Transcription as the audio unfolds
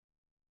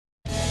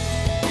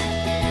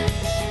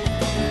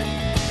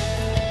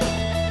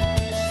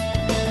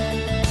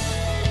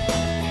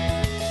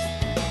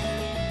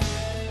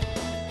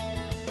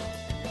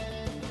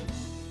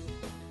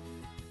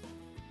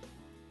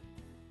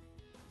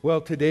Well,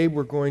 today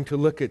we're going to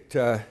look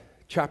at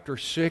chapter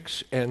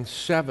 6 and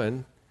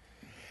 7.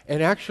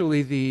 And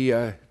actually,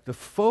 the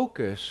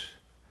focus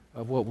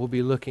of what we'll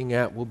be looking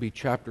at will be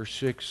chapter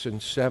 6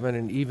 and 7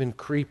 and even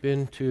creep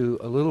into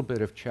a little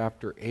bit of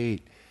chapter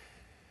 8.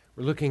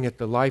 We're looking at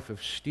the life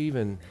of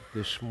Stephen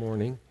this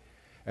morning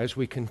as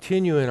we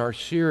continue in our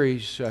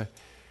series,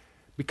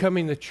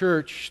 Becoming the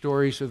Church,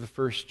 Stories of the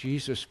First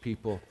Jesus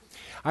People.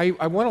 I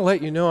want to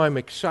let you know I'm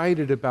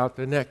excited about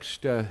the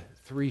next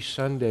 3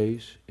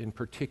 Sundays in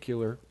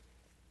particular,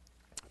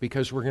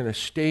 because we're going to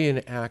stay in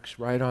Acts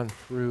right on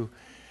through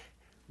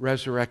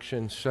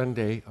Resurrection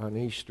Sunday on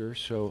Easter,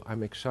 so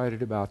I'm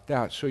excited about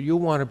that. So you'll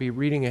want to be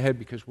reading ahead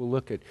because we'll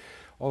look at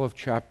all of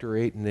chapter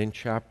 8 and then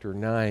chapter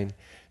 9,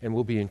 and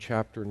we'll be in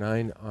chapter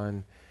 9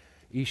 on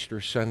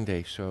Easter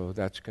Sunday, so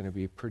that's going to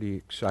be pretty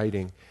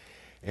exciting.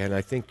 And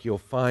I think you'll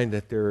find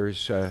that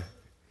there's a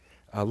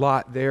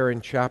lot there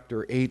in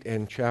chapter 8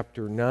 and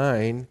chapter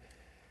 9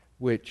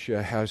 which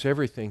has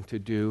everything to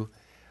do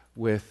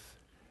with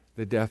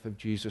the death of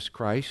Jesus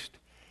Christ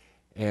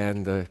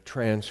and the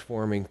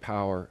transforming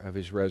power of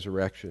His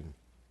resurrection.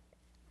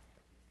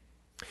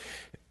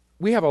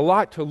 We have a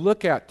lot to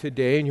look at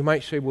today, and you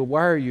might say, well,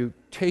 why are you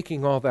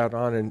taking all that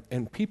on?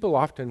 And people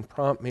often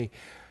prompt me,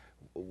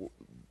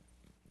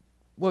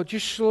 well,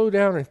 just slow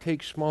down and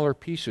take smaller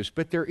pieces.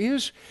 But there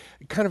is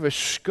kind of a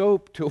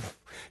scope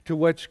to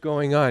what's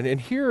going on.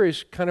 And here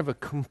is kind of a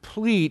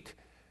complete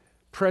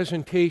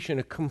presentation,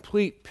 a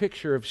complete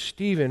picture of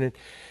Stephen.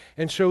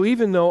 And so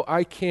even though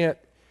I can't,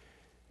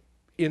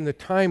 in the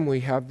time we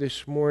have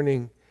this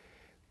morning,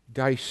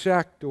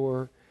 dissect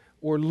or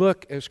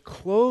look as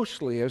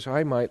closely as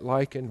I might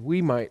like and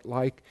we might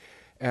like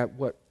at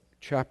what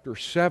chapter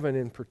 7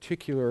 in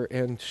particular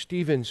and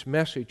Stephen's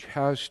message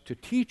has to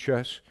teach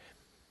us,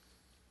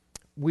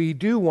 we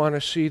do want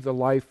to see the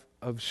life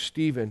of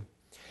Stephen.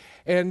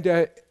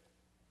 And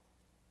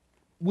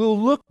we'll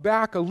look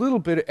back a little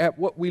bit at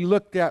what we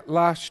looked at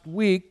last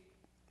week,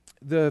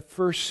 the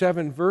first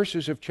 7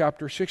 verses of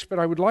chapter 6, but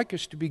I would like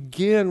us to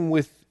begin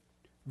with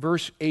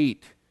verse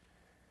 8,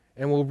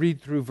 and we'll read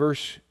through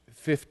verse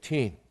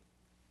 15.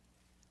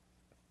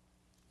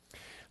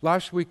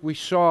 Last week we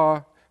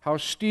saw how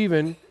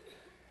Stephen,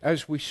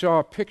 as we saw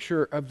a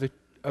picture of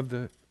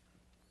the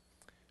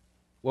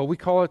well, we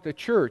call it the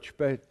church,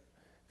 but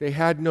they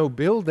had no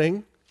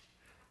building,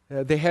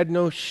 they had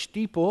no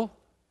steeple.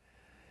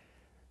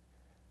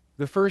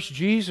 The first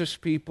Jesus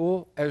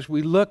people, as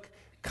we look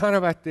kind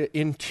of at the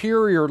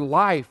interior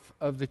life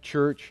of the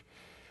church,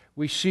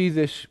 we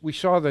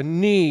saw the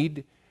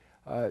need.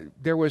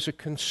 There was a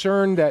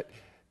concern that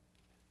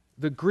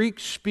the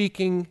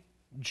Greek-speaking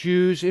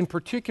Jews, in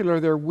particular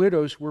their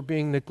widows, were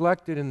being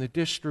neglected in the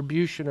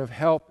distribution of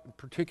help,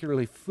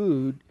 particularly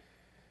food.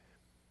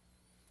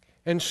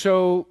 And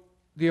so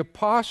the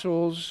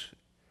apostles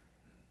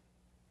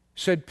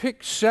said,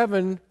 pick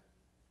 7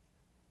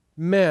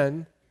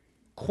 men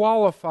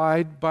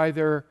qualified by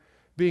their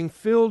being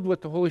filled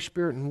with the Holy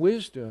Spirit and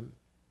wisdom.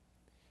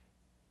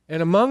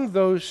 And among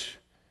those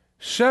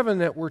 7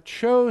 that were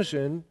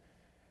chosen,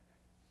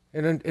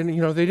 and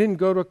you know, they didn't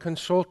go to a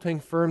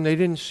consulting firm, they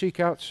didn't seek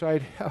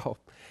outside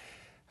help.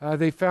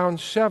 They found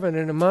 7,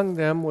 and among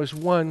them was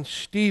one,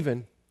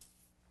 Stephen.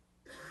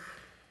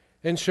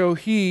 And so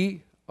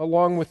he,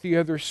 along with the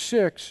other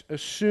 6,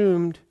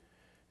 assumed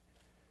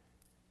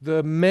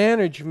the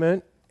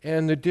management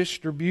and the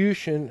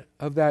distribution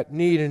of that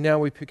need. And now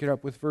we pick it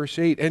up with verse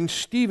 8. And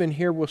Stephen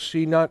here we'll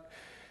see not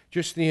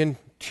just the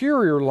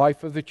interior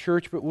life of the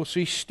church, but we'll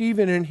see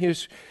Stephen in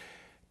his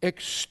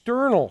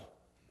external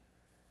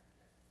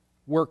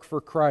work for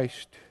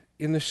Christ,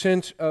 in the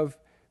sense of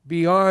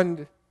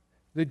beyond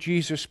the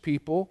Jesus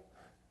people,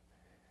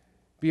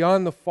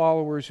 beyond the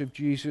followers of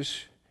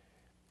Jesus,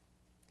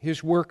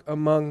 his work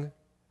among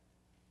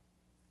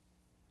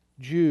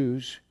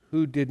Jews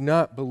who did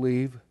not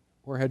believe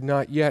or had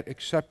not yet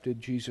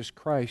accepted Jesus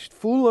Christ,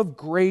 full of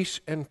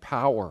grace and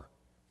power,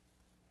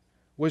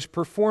 was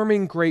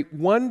performing great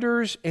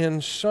wonders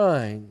and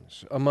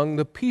signs among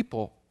the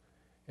people.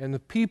 And the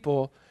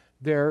people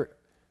there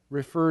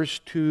refers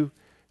to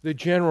the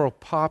general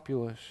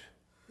populace.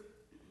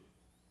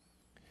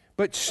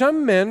 But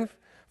some men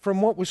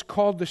from what was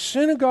called the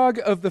synagogue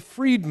of the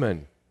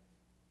freedmen,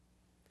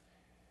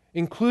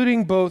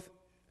 including both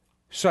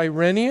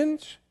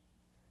Cyrenians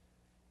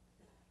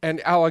and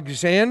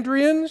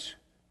Alexandrians,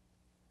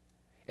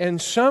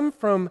 and some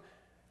from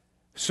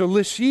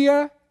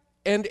Cilicia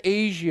and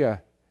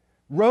Asia,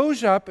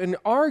 rose up and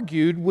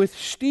argued with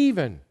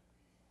Stephen.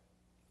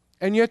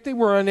 And yet they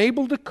were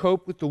unable to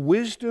cope with the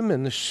wisdom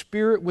and the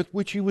spirit with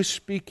which he was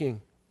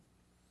speaking.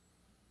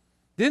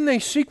 Then they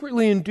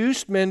secretly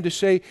induced men to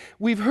say,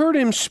 "We've heard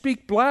him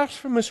speak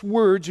blasphemous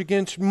words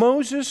against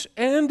Moses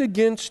and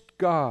against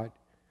God."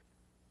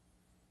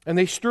 And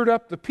they stirred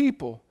up the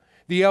people,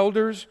 the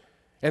elders,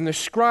 and the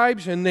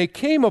scribes, and they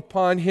came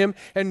upon him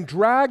and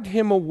dragged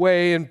him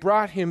away and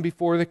brought him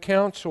before the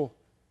council.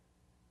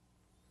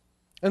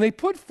 And they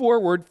put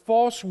forward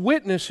false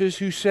witnesses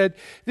who said,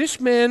 "This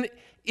man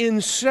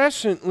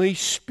incessantly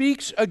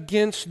speaks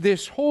against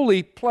this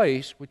holy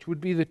place, which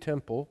would be the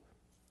temple,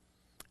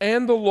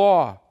 and the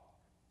law.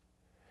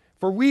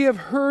 For we have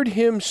heard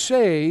him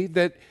say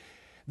that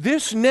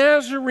this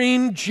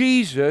Nazarene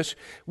Jesus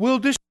will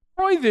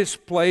destroy this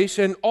place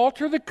and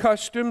alter the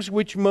customs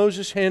which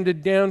Moses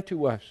handed down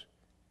to us.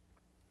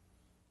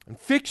 And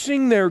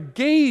fixing their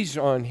gaze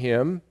on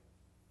him,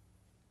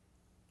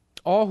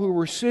 all who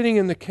were sitting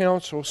in the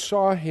council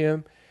saw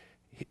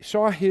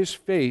his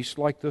face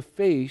like the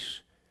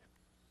face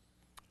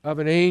of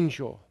an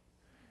angel.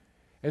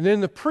 And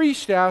then the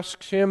priest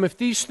asks him if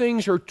these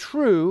things are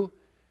true,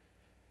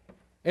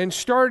 and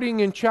starting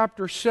in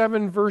chapter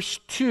 7, verse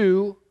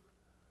 2,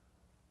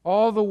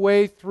 all the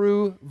way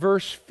through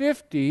verse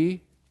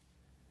 50,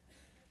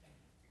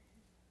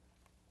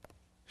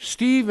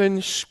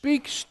 Stephen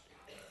speaks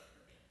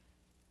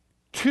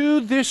to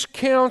this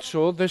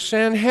council, the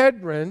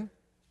Sanhedrin,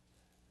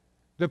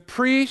 the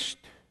priest,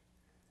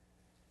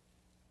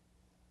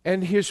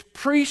 and his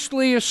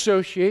priestly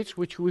associates,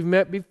 which we've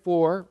met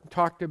before,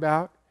 talked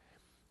about,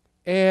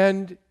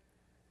 and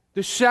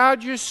the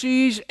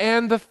Sadducees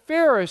and the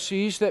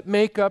Pharisees that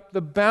make up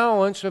the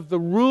balance of the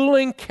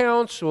ruling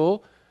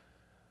council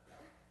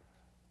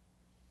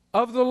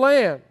of the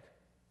land.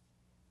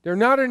 They're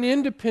not an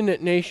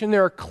independent nation.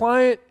 They're a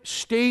client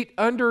state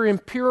under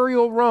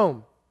imperial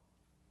Rome.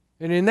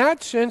 And in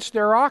that sense,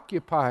 they're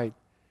occupied.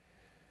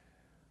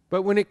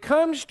 But when it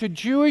comes to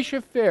Jewish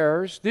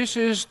affairs, this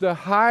is the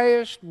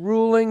highest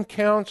ruling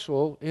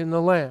council in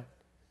the land,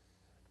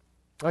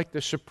 like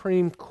the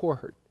Supreme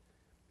Court.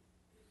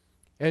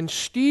 And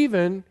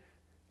Stephen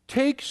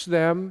takes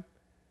them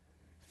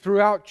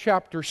throughout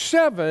chapter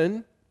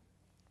 7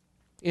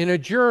 in a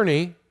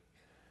journey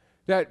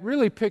that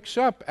really picks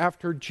up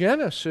after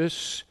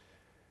Genesis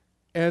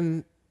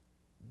and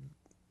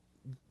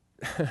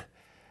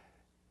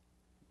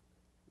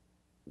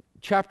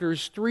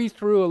chapters 3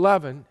 through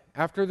 11,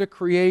 after the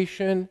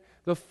creation,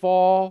 the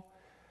fall,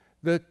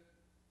 the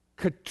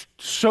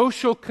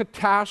social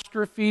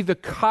catastrophe, the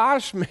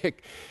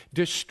cosmic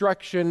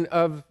destruction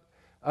of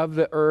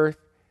the earth,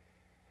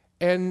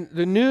 and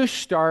the new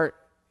start.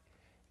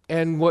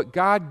 And what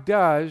God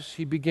does,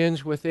 he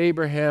begins with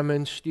Abraham,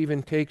 and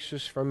Stephen takes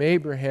us from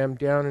Abraham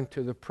down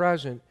into the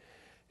present,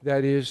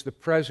 that is, the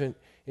present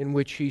in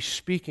which he's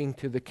speaking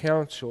to the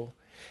council.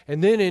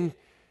 And then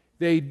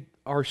they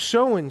are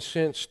so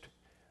incensed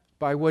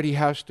by what he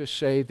has to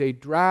say, they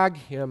drag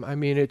him. I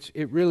mean, it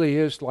really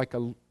is like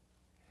a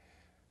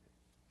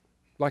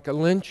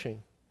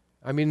lynching.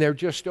 I mean, they're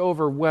just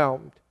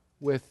overwhelmed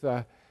with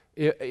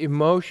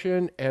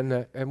emotion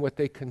and what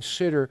they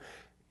consider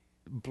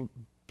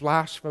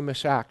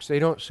blasphemous acts. They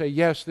don't say,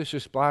 yes, this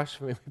is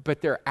blasphemy,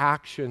 but their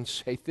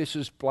actions say, this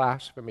is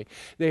blasphemy.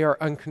 They are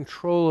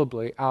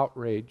uncontrollably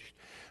outraged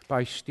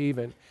by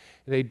Stephen.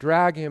 They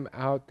drag him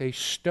out, they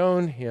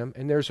stone him,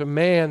 and there's a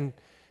man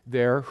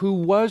there who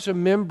was a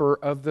member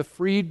of the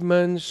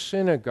freedmen's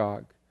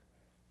synagogue,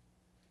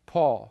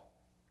 Paul,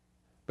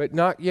 but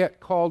not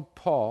yet called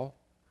Paul,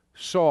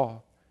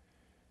 Saul.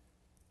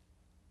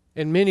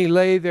 And many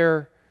lay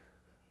their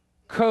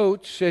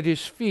coats at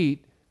his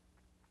feet,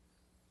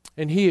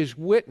 and he is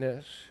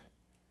witness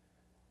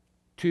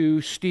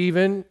to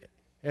Stephen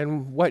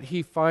and what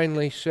he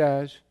finally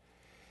says.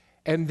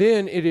 And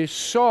then it is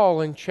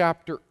Saul in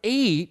chapter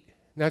 8.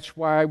 That's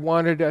why I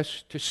wanted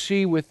us to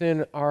see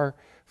within our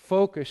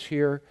focus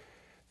here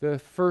the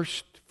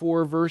first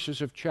 4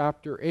 verses of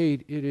chapter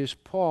 8. It is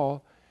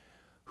Paul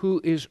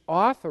who is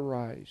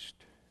authorized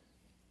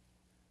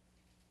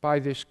by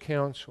this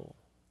council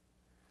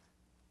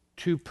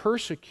to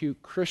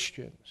persecute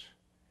Christians.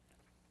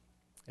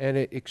 And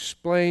it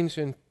explains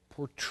and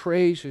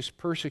portrays his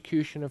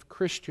persecution of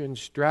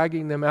Christians,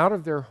 dragging them out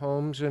of their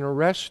homes and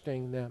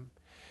arresting them.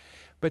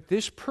 But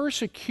this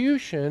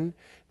persecution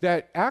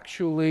that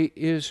actually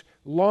is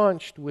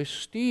launched with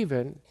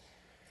Stephen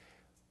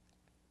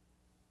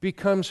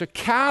becomes a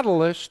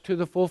catalyst to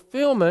the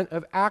fulfillment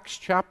of Acts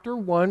chapter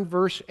 1,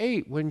 verse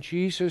 8, when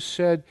Jesus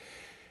said,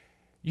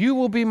 "You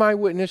will be my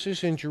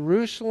witnesses in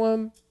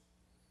Jerusalem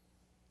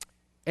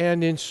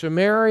and in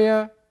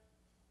Samaria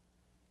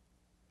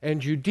and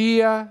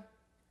Judea,"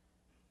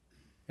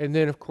 and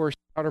then, of course,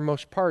 the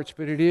outermost parts.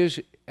 But it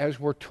is, as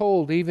we're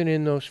told, even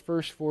in those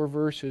first 4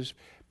 verses,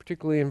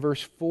 particularly in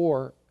verse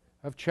 4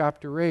 of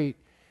chapter 8,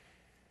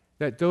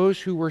 that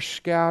those who were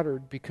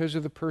scattered because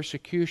of the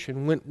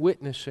persecution went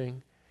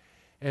witnessing,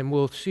 and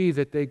we'll see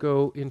that they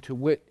go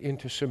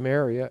into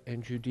Samaria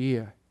and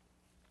Judea.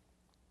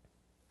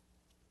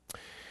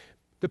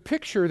 The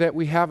picture that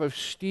we have of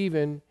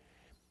Stephen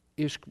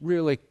is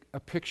really a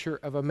picture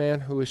of a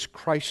man who is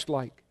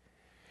Christ-like.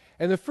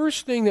 And the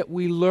first thing that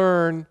we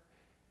learn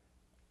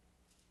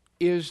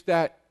is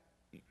that,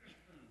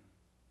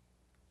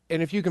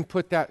 and if you can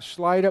put that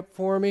slide up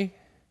for me.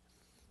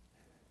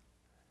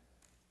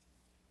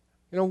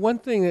 You know, one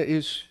thing that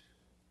is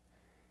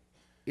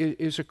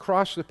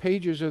across the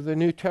pages of the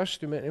New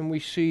Testament, and we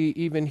see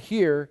even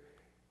here,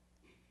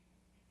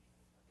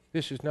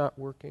 this is not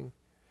working,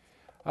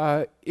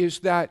 is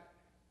that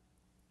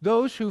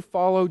Those who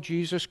follow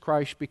Jesus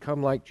Christ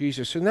become like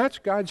Jesus. And that's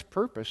God's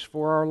purpose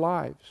for our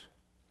lives.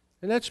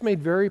 And that's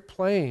made very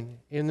plain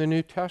in the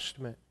New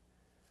Testament.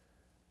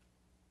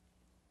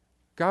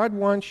 God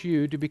wants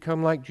you to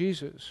become like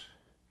Jesus.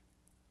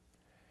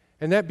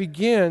 And that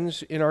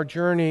begins in our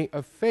journey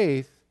of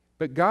faith,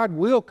 but God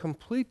will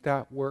complete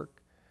that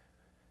work.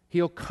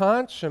 He'll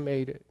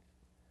consummate it.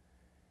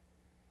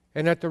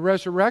 And at the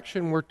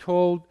resurrection, we're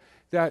told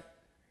that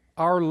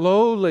our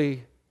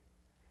lowly,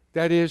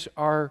 that is,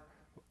 our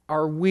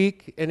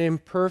weak and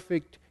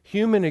imperfect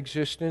human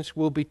existence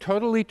will be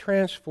totally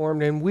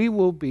transformed, and we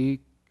will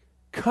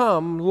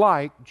become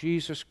like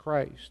Jesus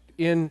Christ,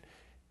 in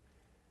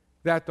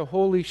that the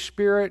Holy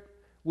Spirit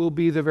will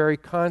be the very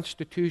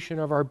constitution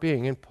of our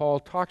being. And Paul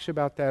talks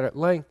about that at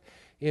length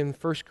in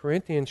 1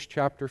 Corinthians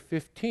chapter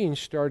 15,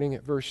 starting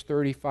at verse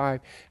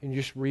 35, and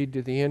just read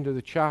to the end of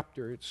the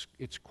chapter.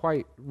 It's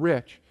quite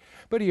rich.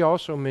 But he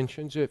also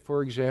mentions it,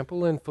 for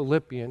example, in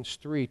Philippians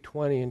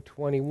 3:20 and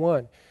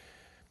 21.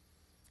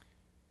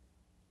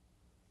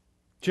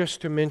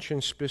 Just to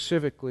mention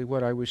specifically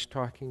what I was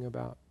talking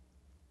about.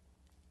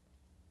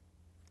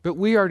 But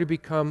we are to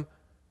become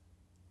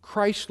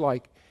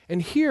Christ-like.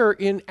 And here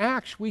in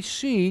Acts, we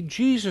see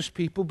Jesus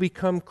people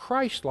become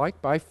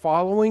Christ-like by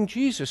following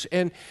Jesus.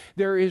 And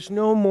there is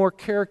no more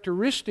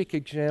characteristic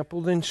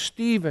example than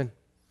Stephen.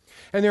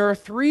 And there are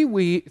three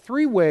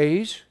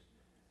ways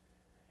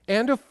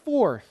and a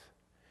fourth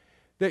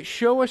that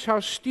show us how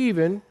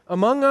Stephen,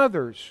 among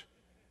others,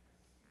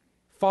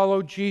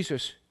 followed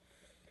Jesus.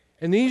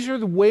 And these are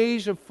the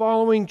ways of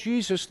following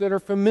Jesus that are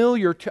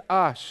familiar to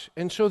us.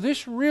 And so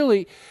this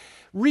really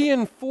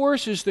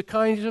reinforces the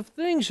kinds of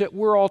things that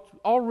we're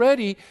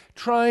already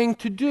trying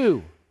to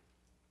do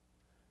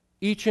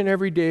each and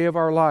every day of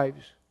our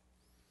lives.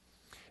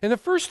 And the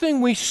first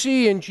thing we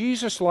see in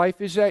Jesus' life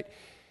is that,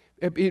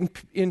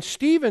 in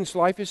Stephen's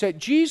life, is that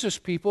Jesus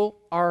people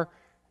are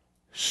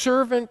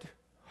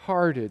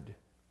servant-hearted.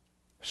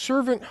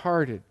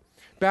 Servant-hearted.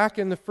 Back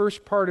in the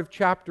first part of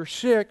chapter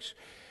 6,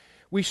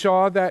 we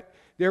saw that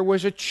there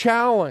was a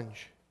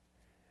challenge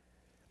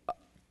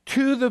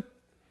to the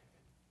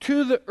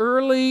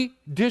early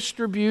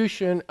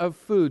distribution of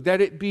food,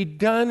 that it be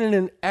done in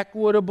an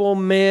equitable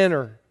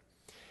manner.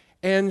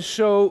 And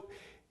so,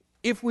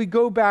 if we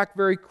go back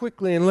very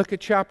quickly and look at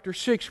chapter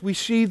 6, we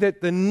see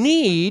that the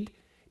need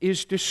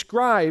is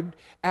described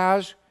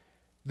as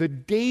the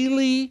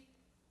daily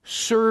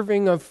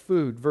serving of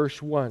food,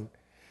 verse 1.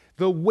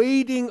 The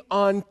waiting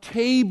on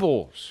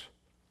tables,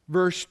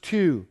 verse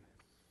 2.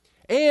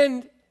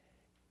 And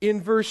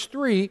in verse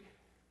 3,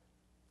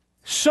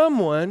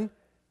 someone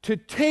to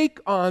take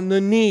on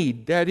the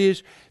need, that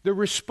is, the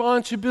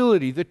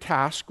responsibility, the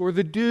task, or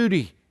the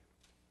duty.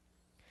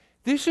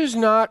 This is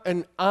not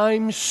an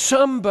I'm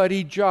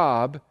somebody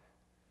job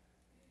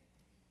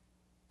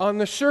on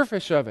the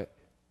surface of it.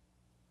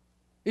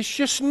 It's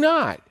just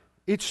not.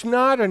 It's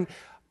not an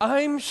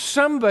I'm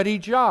somebody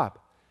job.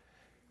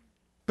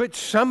 But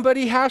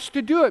somebody has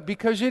to do it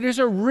because it is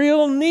a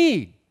real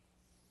need.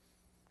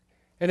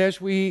 And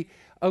as we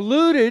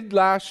alluded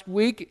last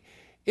week,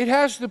 it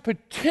has the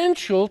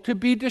potential to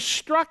be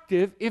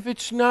destructive if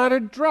it's not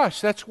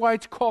addressed. That's why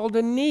it's called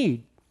a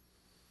need.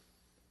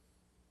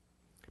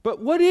 But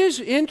what is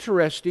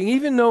interesting,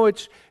 even though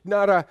it's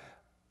not a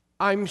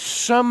I'm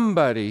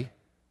somebody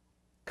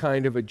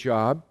kind of a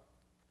job,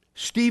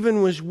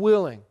 Stephen was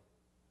willing.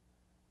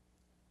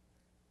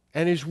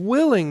 And his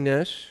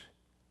willingness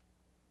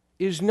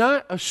is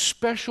not a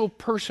special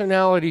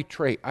personality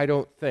trait, I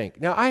don't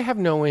think. Now, I have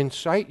no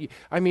insight.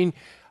 I mean,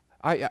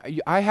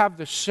 I have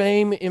the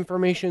same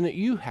information that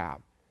you have.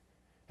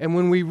 And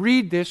when we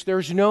read this,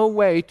 there's no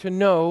way to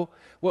know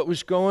what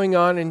was going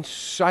on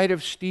inside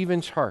of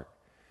Stephen's heart.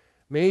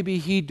 Maybe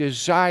he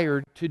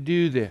desired to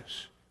do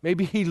this.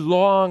 Maybe he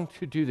longed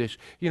to do this.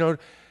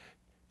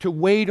 To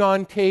wait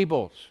on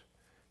tables,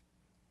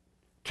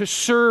 to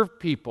serve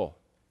people.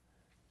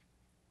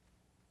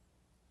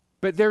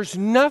 But there's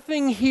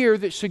nothing here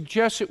that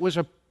suggests it was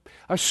a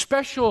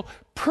special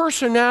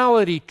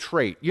personality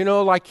trait,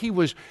 like he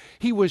was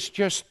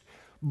just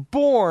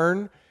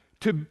born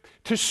to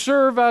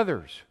serve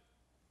others.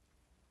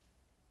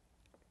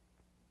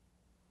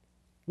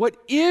 What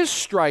is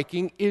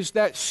striking is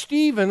that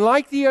Stephen,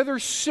 like the other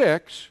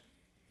 6,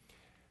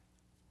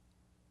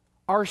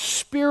 are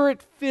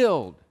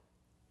Spirit-filled.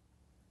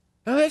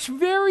 Now that's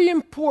very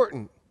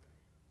important,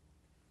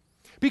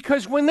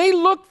 because when they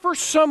look for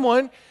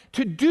someone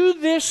to do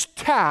this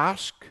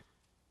task,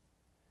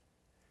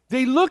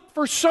 they looked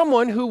for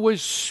someone who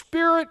was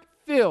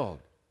Spirit-filled.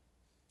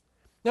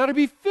 Now, to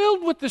be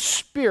filled with the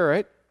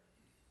Spirit,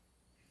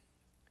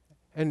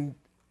 and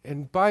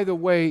by the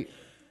way,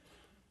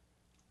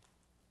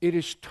 it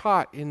is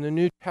taught in the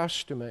New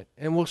Testament,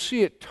 and we'll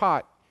see it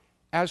taught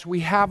as we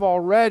have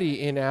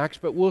already in Acts,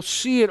 but we'll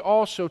see it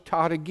also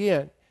taught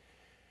again.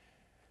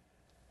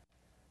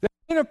 That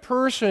when a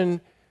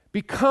person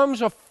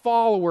becomes a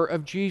follower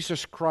of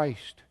Jesus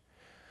Christ,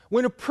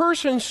 when a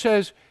person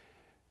says,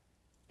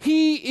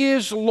 He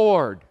is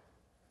Lord,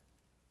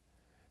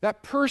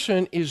 that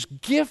person is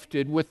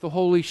gifted with the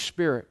Holy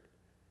Spirit.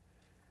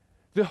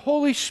 The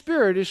Holy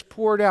Spirit is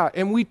poured out.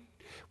 And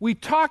we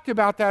talked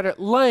about that at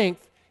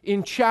length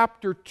in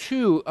chapter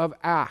 2 of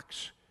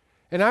Acts.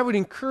 And I would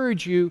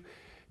encourage you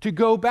to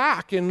go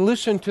back and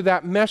listen to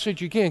that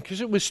message again,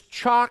 because it was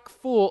chock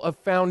full of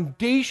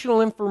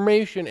foundational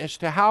information as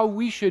to how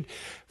we should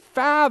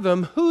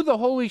fathom who the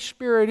Holy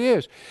Spirit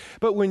is.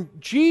 But when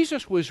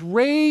Jesus was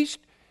raised,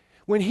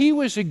 when he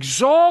was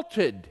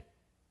exalted,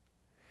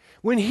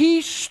 when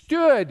he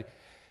stood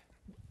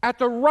at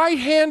the right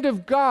hand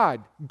of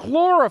God,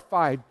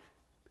 glorified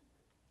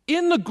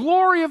in the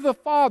glory of the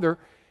Father,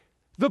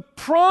 the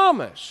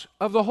promise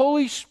of the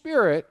Holy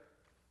Spirit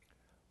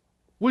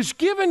was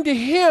given to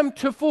him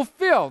to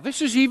fulfill.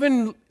 This is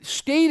even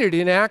stated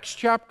in Acts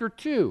chapter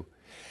 2.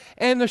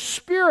 And the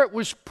Spirit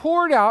was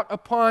poured out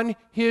upon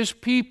his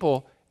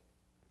people,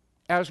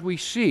 as we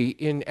see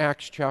in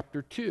Acts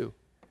chapter 2.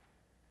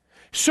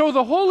 So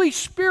the Holy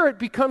Spirit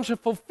becomes a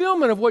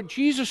fulfillment of what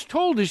Jesus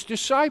told his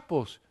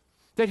disciples,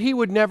 that he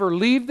would never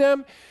leave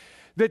them,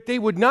 that they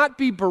would not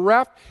be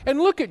bereft. And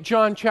look at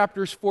John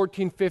chapters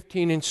 14,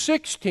 15, and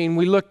 16.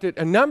 We looked at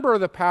a number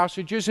of the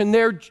passages, and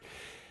there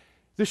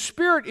the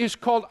Spirit is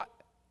called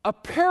a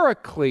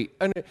paraclete,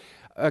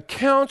 a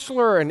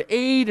counselor, an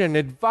aid, an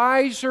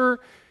advisor.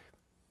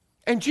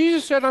 And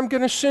Jesus said, I'm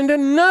going to send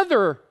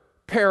another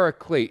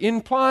paraclete,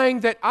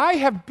 implying that I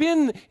have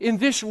been in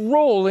this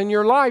role in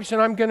your lives,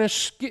 and I'm going to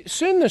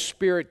send the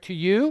Spirit to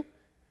you.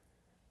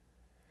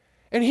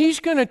 And he's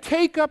going to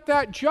take up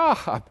that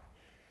job.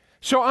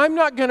 So I'm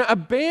not going to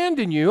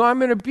abandon you. I'm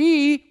going to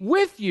be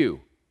with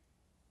you.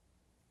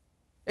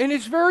 And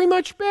it's very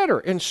much better,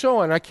 and so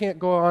on. I can't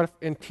go on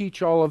and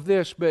teach all of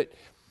this, but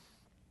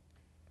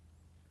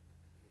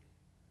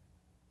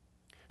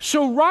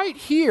so right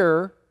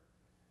here,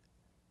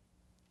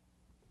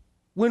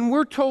 when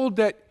we're told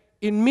that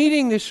in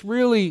meeting this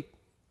really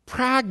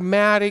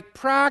pragmatic,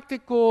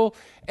 practical,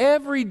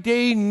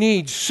 everyday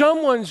needs,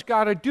 someone's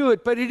got to do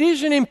it, but it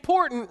is an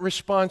important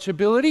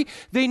responsibility.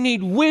 They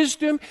need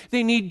wisdom,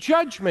 they need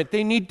judgment,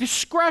 they need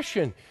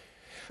discretion,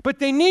 but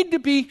they need to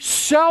be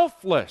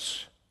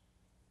selfless.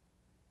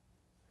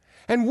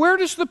 And where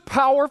does the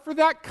power for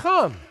that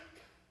come?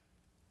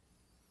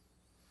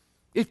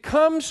 It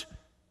comes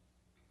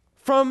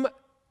from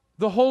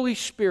the Holy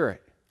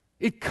Spirit.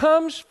 It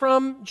comes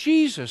from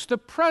Jesus, the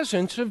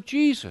presence of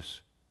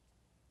Jesus.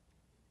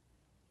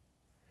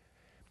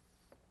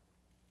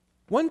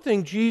 One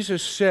thing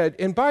Jesus said,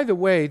 and by the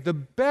way, the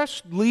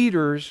best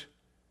leaders,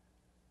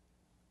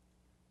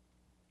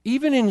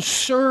 even in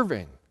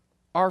serving,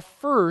 are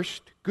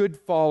first good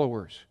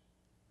followers.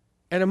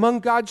 And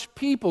among God's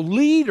people,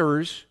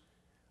 leaders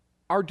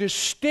are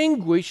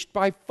distinguished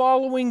by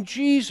following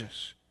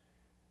Jesus.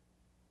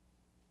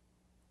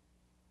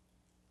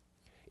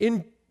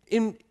 And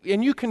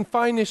you can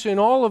find this in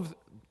all of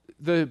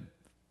the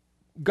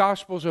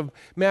Gospels of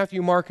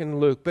Matthew, Mark, and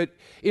Luke. But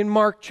in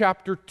Mark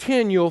chapter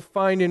 10, you'll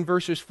find in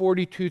verses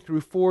 42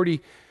 through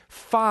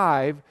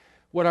 45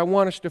 what I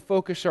want us to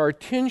focus our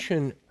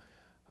attention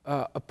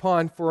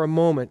upon for a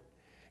moment.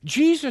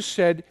 Jesus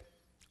said,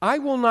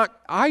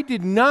 I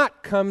did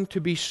not come to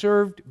be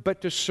served,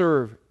 but to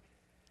serve,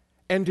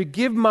 and to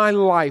give my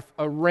life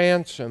a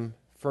ransom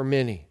for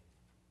many.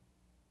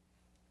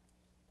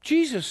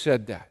 Jesus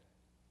said that.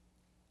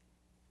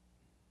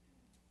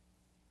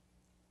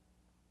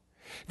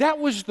 That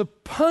was the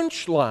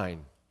punchline.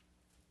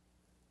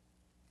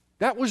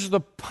 That was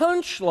the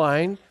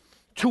punchline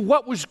to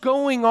what was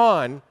going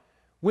on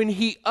when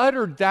he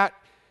uttered that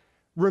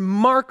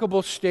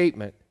remarkable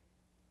statement.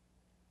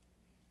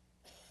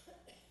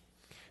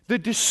 The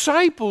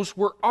disciples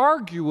were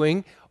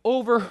arguing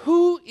over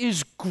who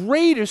is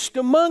greatest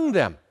among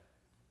them.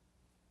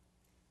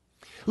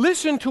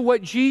 Listen to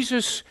what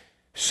Jesus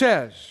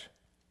says.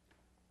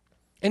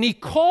 And he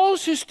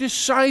calls his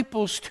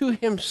disciples to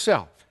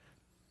himself.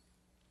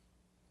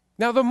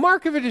 Now, the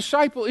mark of a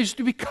disciple is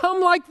to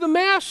become like the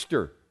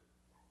master.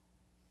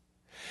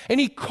 And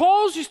he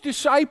calls his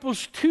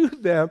disciples to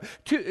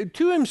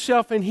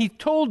himself, and he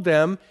told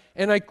them,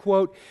 and I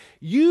quote,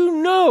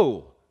 "You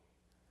know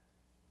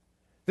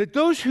that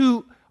those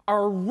who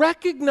are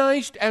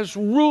recognized as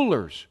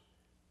rulers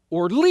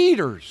or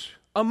leaders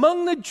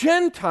among the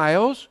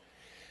Gentiles,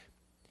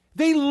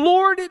 they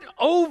lord it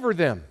over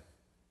them.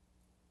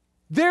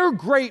 Their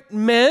great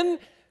men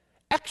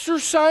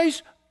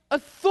exercise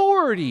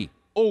authority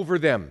over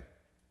them.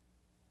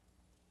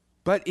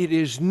 But it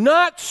is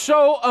not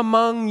so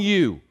among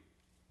you.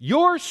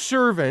 Your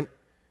servant,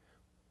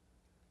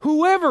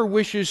 whoever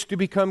wishes to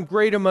become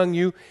great among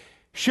you,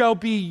 shall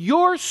be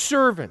your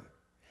servant.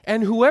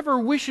 And whoever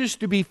wishes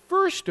to be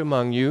first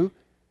among you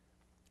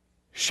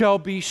shall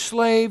be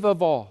slave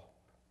of all."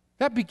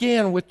 That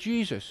began with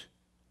Jesus.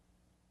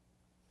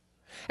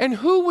 And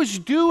who was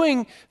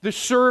doing the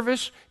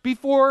service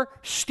before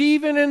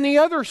Stephen and the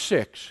other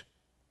 6?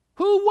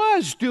 Who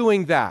was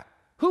doing that?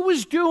 Who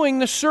was doing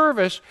the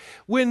service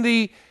when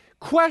the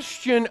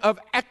question of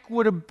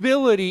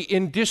equitability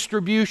in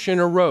distribution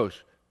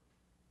arose?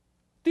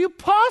 The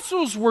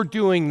apostles were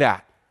doing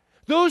that.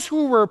 Those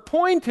who were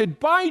appointed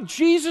by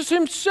Jesus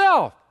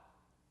himself.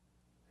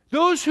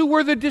 Those who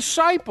were the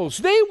disciples,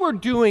 they were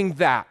doing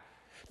that.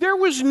 There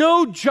was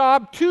no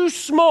job too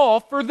small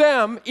for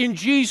them in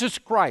Jesus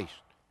Christ.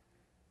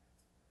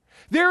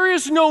 There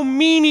is no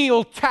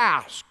menial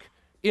task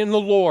in the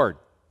Lord.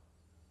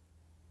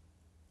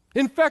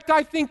 In fact,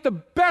 I think the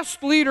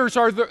best leaders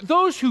are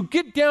those who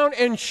get down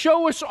and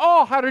show us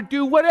all how to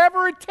do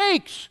whatever it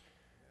takes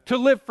to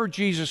live for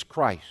Jesus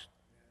Christ.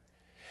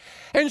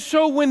 And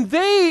so when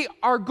they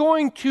are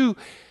going to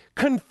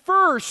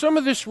confer some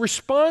of this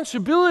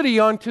responsibility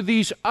onto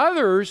these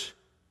others,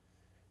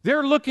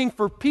 they're looking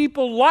for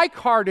people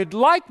like-hearted,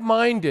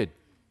 like-minded.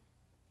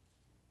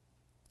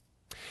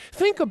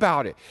 Think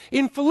about it.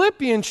 In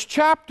Philippians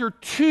chapter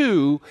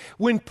 2,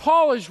 when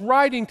Paul is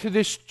writing to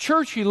this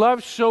church he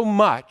loves so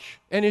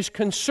much and is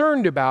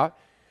concerned about,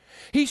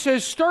 he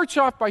starts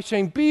off by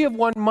saying, be of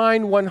one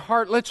mind, one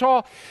heart.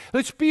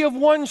 Let's be of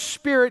one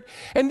spirit.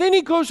 And then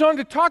he goes on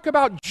to talk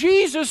about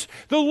Jesus,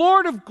 the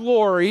Lord of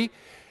glory,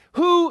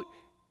 who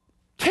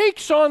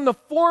takes on the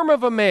form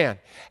of a man.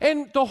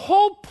 And the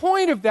whole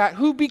point of that,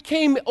 who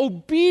became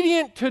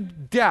obedient to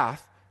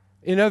death,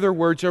 in other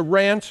words, a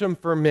ransom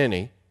for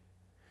many,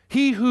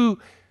 he who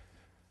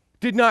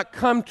did not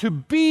come to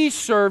be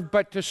served,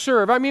 but to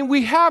serve. I mean,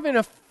 we have,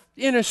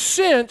 in a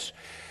sense,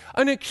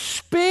 an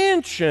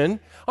expansion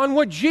on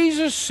what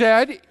Jesus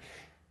said,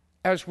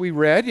 as we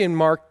read in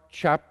Mark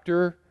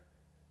chapter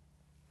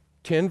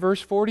 10,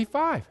 verse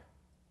 45.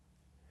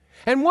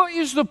 And what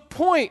is the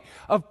point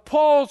of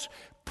Paul's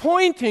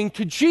pointing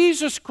to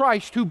Jesus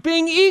Christ, who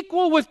being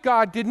equal with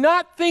God did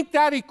not think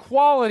that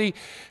equality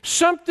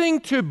something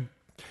to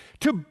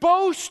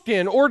boast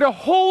in or to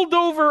hold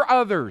over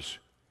others?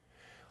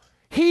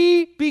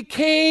 He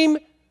became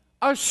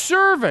a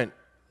servant.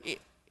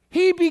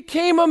 He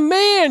became a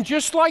man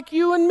just like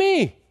you and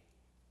me.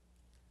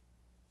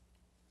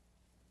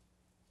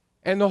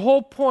 And the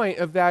whole point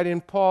of that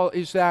in Paul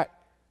is that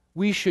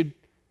we should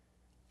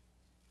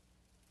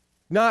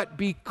not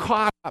be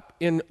caught up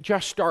in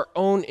just our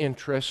own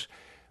interests,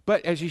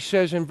 but as he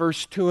says in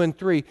verse 2 and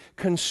 3,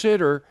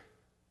 consider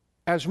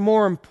as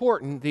more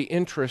important the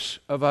interests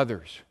of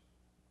others.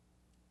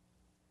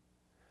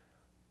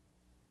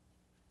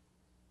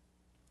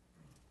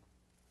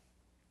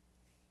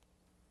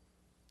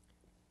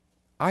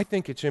 I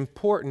think it's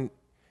important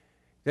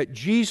that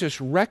Jesus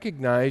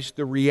recognized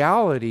the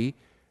reality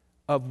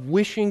of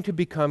wishing to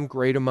become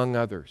great among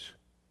others.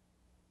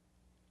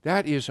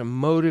 That is a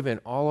motive in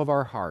all of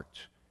our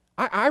hearts.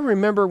 I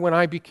remember when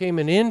I became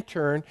an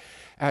intern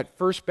at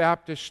First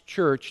Baptist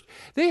Church,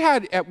 they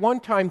had at one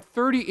time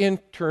 30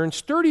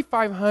 interns,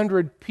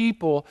 3,500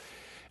 people.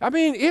 I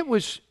mean,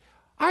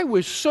 I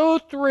was so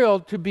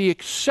thrilled to be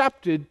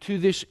accepted to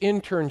this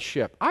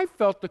internship. I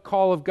felt the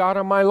call of God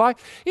on my life.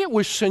 It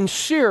was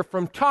sincere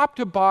from top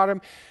to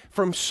bottom,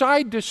 from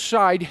side to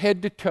side,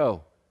 head to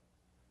toe.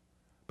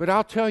 But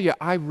I'll tell you,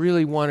 I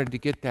really wanted to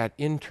get that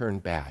intern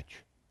badge.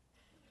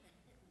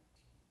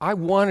 I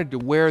wanted to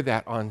wear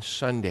that on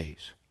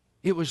Sundays.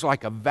 It was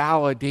like a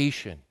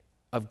validation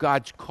of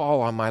God's call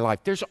on my life.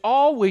 There's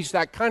always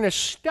that kind of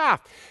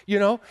stuff,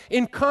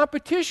 in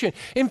competition.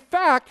 In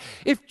fact,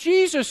 if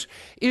Jesus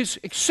is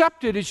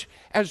accepted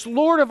as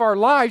Lord of our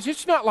lives,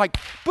 it's not like,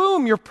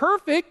 boom, you're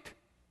perfect.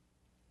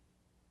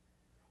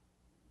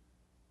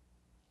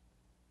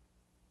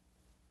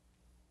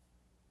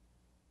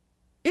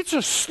 It's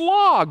a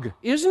slog,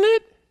 isn't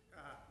it?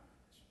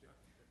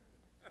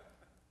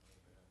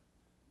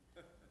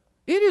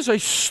 It is a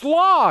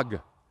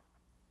slog.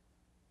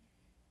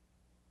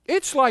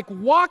 It's like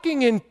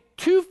walking in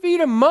 2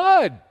 feet of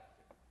mud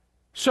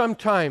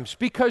sometimes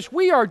because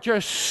we are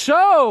just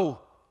so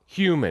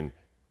human.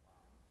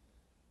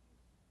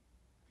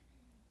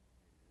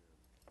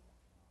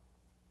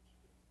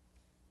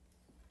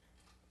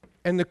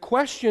 And the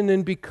question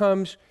then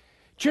becomes,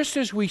 just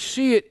as we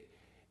see it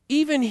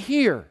even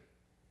here,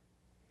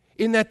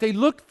 in that they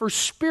looked for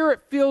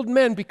Spirit-filled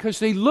men because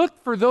they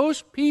looked for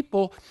those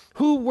people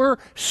who were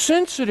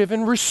sensitive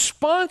and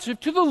responsive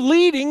to the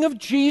leading of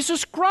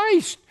Jesus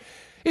Christ.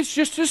 It's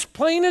just as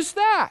plain as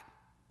that.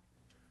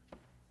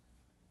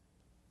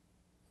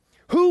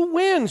 Who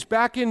wins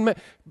back in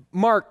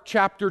Mark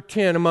chapter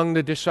 10 among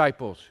the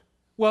disciples?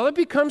 Well, it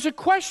becomes a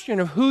question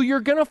of who you're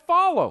going to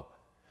follow.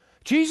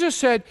 Jesus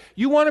said,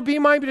 you want to be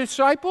my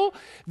disciple?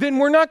 Then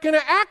we're not going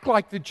to act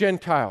like the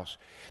Gentiles.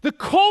 The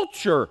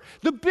culture,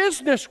 the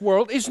business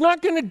world is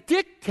not going to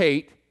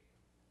dictate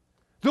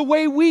the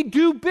way we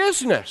do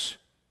business.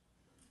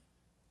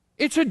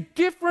 It's a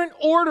different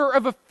order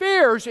of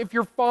affairs if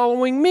you're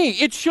following me.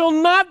 It shall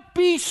not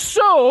be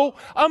so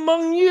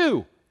among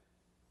you.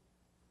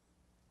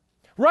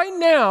 Right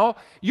now,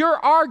 you're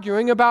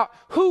arguing about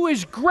who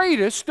is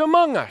greatest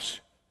among us.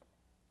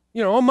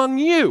 Among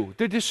you,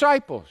 the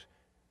disciples.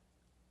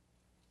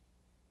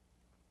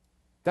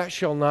 That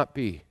shall not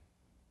be.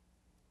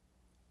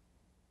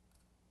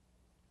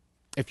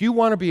 If you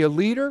want to be a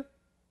leader,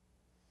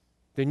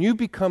 then you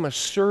become a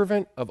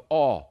servant of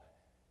all.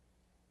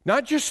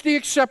 Not just the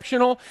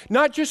exceptional,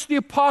 not just the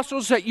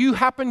apostles that you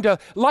happen to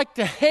like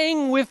to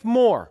hang with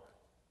more.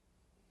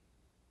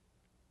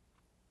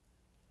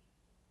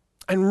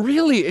 And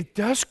really, it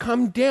does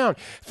come down.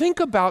 Think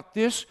about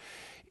this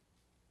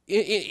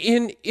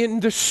in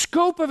the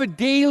scope of a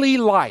daily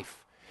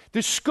life,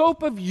 the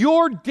scope of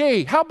your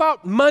day. How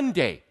about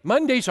Monday?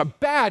 Monday's a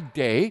bad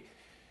day,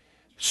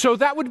 so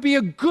that would be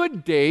a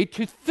good day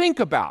to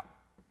think about.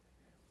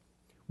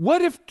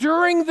 What if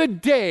during the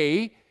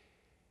day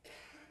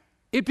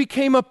it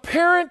became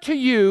apparent to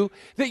you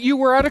that you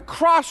were at a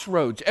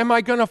crossroads? Am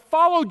I going to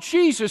follow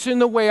Jesus in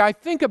the way I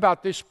think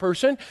about this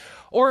person,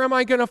 or am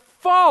I going to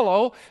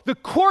follow the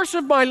course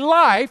of my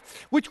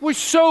life, which was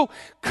so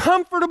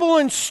comfortable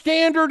and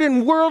standard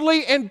and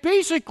worldly and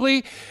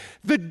basically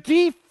the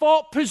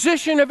default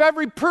position of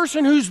every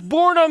person who's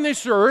born on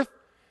this earth?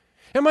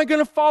 Am I going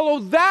to follow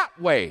that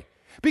way?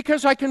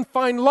 Because I can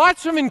find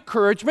lots of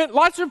encouragement,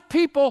 lots of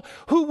people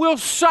who will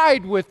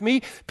side with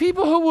me,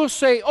 people who will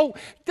say, oh,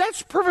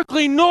 that's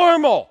perfectly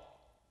normal.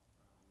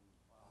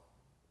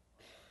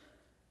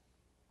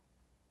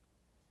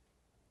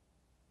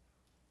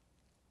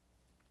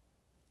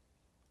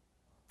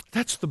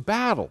 That's the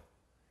battle.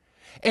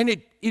 And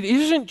it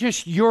isn't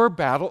just your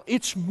battle,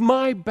 it's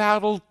my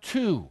battle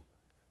too.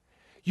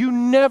 You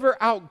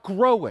never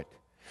outgrow it.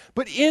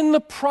 But in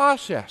the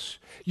process,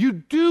 you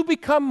do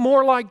become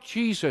more like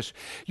Jesus.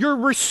 Your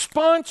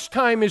response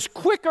time is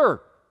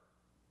quicker.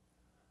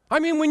 I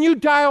mean, when you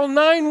dial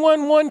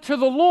 911 to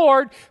the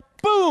Lord,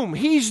 boom,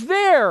 He's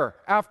there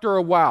after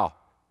a while.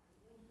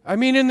 I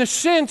mean, in the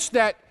sense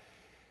that,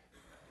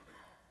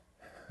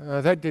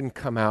 that didn't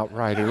come out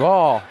right at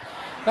all.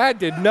 That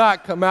did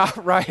not come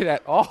out right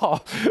at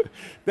all.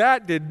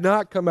 That did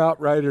not come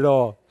out right at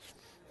all.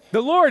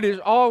 The Lord is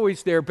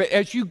always there, but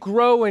as you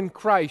grow in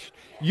Christ,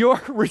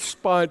 your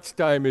response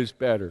time is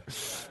better.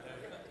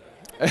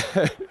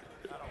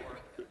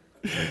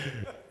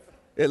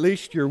 At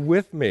least you're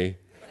with me.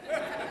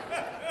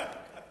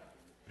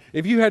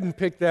 If you hadn't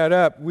picked that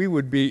up, we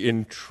would be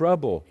in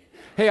trouble.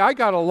 Hey, I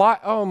got a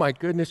lot. Oh, my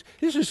goodness.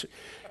 This is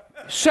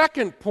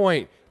second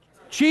point.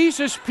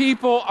 Jesus'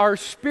 people are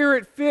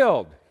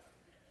Spirit-filled.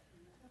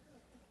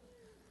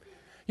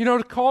 You know,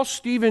 to call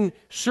Stephen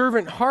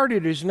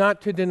servant-hearted is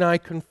not to deny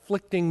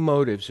conflicting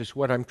motives, is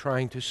what I'm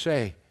trying to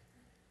say.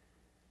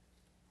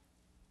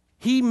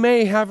 He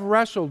may have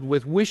wrestled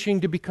with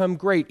wishing to become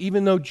great,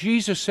 even though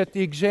Jesus set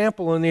the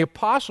example and the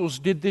apostles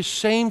did this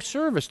same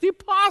service. The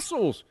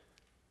apostles!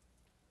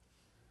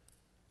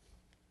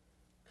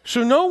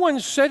 So no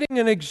one's setting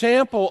an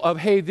example of,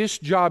 hey, this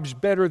job's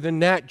better than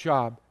that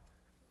job.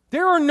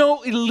 There are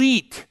no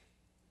elite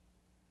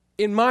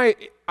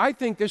I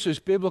think this is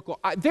biblical.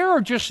 There are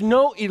just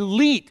no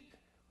elite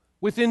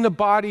within the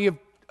body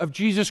of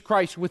Jesus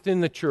Christ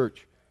within the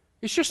church.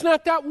 It's just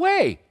not that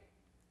way.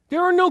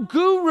 There are no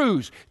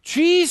gurus.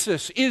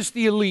 Jesus is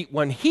the elite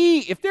one.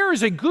 If there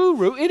is a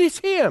guru, it is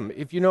Him,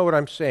 if you know what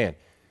I'm saying.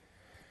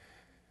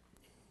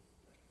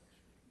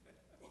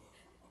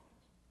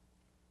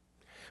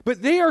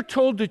 But they are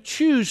told to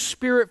choose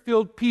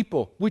Spirit-filled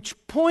people, which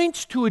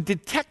points to a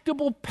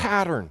detectable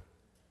pattern.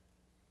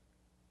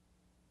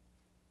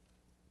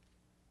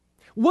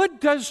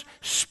 What does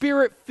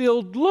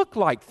Spirit-filled look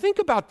like? Think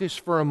about this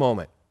for a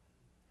moment.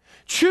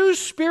 Choose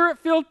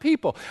Spirit-filled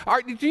people.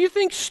 Do you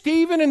think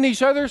Stephen and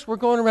these others were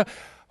going around,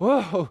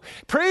 whoa,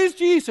 praise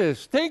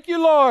Jesus, thank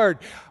you, Lord,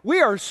 we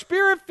are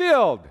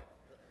Spirit-filled?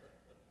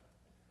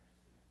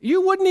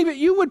 You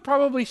would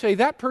probably say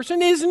that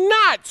person is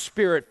not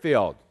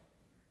Spirit-filled.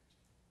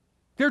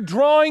 They're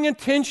drawing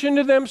attention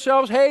to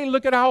themselves. Hey,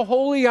 look at how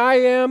holy I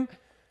am.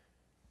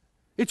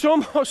 It's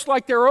almost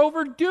like they're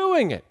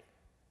overdoing it.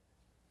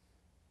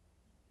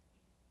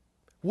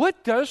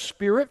 What does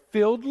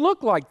Spirit-filled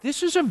look like?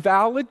 This is a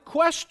valid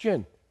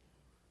question.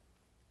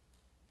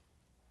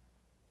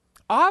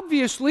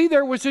 Obviously,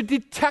 there was a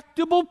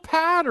detectable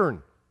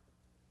pattern.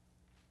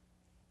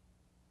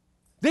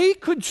 They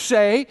could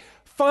say,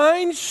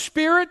 find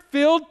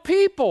Spirit-filled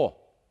people.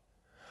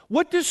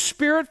 What does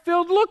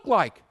Spirit-filled look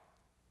like?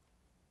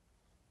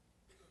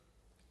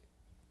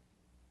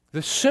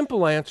 The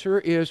simple answer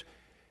is,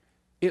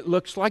 it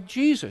looks like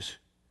Jesus.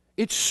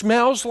 It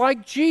smells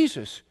like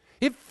Jesus.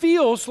 It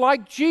feels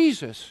like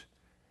Jesus.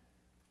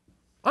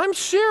 I'm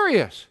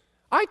serious.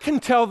 I can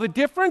tell the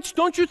difference.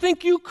 Don't you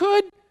think you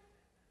could?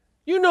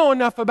 You know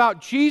enough about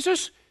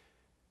Jesus.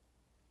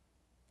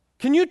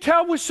 Can you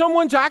tell when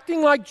someone's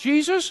acting like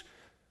Jesus?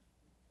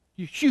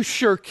 You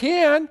sure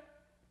can.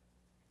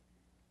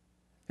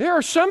 There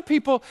are some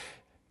people,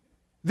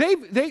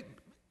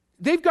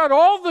 they've got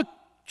all the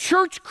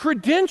church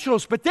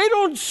credentials, but they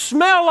don't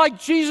smell like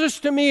Jesus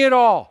to me at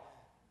all.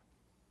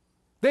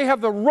 They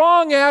have the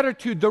wrong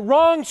attitude, the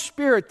wrong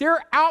spirit.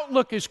 Their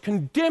outlook is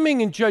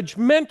condemning and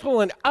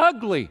judgmental and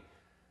ugly.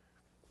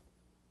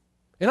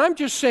 And I'm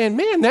just saying,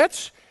 man,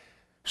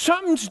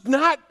 something's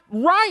not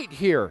right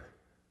here.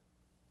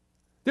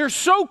 They're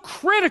so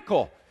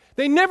critical.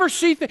 They never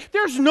see things.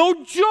 There's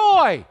no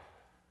joy.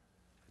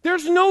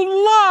 There's no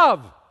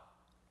love.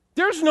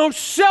 There's no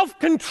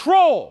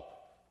self-control.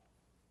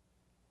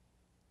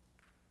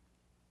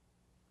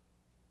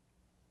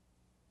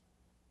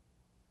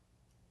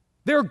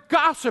 They're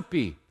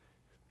gossipy.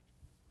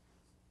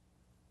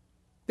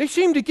 They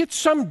seem to get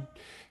some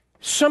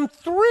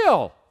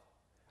thrill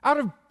out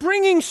of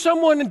bringing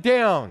someone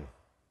down,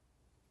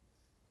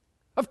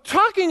 of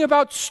talking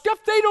about stuff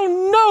they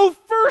don't know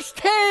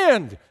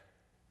firsthand.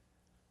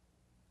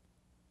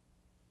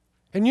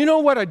 And you know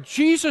what a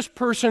Jesus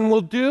person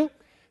will do?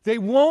 They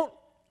won't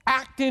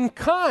act in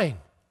kind.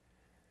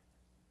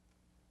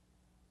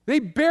 They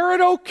bear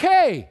it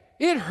okay.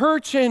 It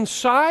hurts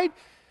inside,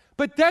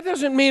 but that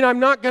doesn't mean I'm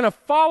not going to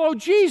follow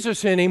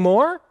Jesus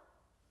anymore.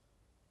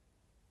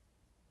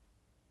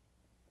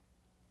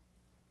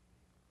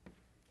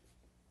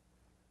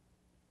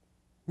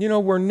 You know,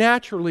 we're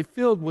naturally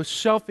filled with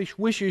selfish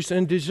wishes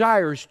and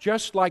desires,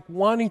 just like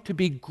wanting to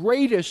be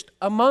greatest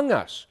among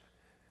us.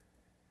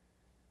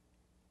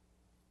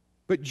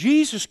 But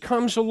Jesus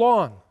comes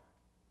along,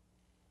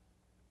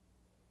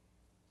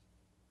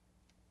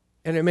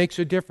 and it makes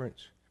a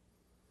difference.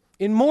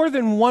 In more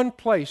than one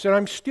place, and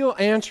I'm still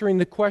answering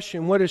the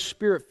question, what does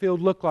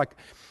Spirit-filled look like?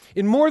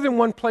 In more than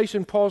one place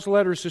in Paul's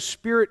letters, the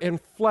Spirit and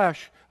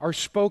flesh are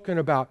spoken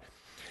about.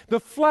 The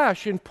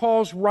flesh in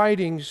Paul's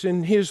writings,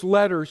 in his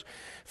letters,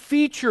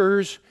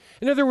 features,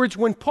 in other words,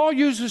 when Paul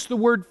uses the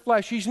word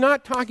flesh, he's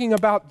not talking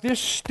about this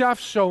stuff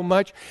so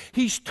much.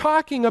 He's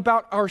talking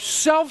about our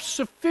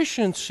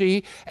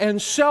self-sufficiency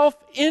and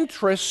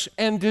self-interests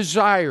and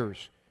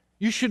desires.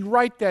 You should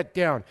write that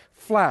down.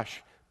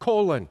 Flesh,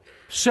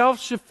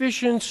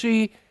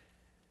 self-sufficiency,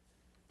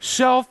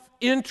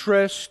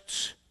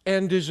 self-interests,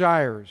 and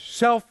desires.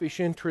 Selfish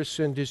interests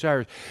and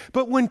desires.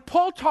 But when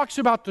Paul talks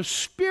about the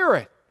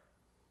Spirit,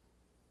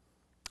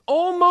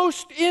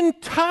 almost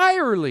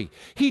entirely,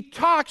 he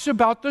talks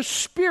about the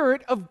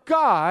Spirit of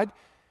God,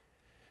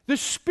 the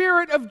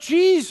Spirit of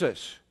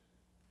Jesus.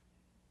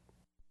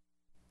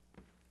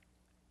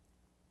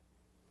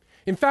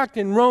 In fact,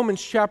 in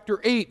Romans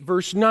chapter 8,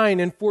 verse 9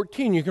 and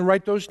 14, you can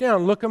write those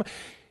down. Look them.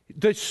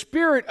 The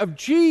Spirit of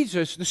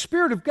Jesus, the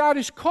Spirit of God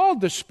is called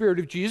the Spirit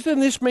of Jesus,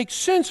 and this makes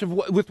sense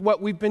with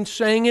what we've been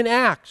saying in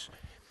Acts.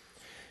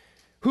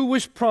 Who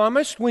was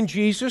promised when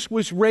Jesus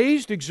was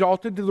raised,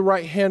 exalted to the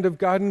right hand of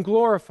God, and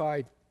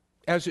glorified,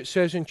 as it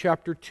says in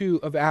chapter 2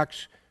 of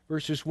Acts,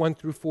 verses 1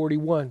 through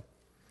 41.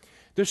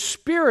 The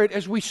Spirit,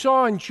 as we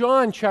saw in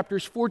John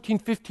chapters 14,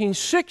 15,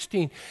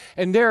 16,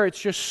 and there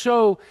it's just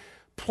so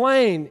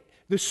plain,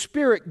 the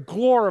Spirit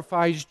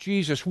glorifies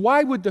Jesus.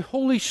 Why would the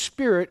Holy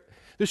Spirit,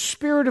 the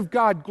Spirit of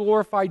God,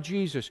 glorify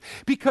Jesus?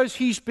 Because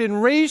He's been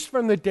raised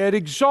from the dead,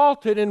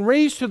 exalted, and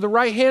raised to the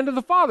right hand of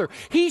the Father.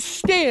 He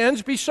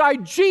stands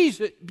beside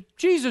Jesus.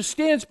 Jesus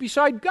stands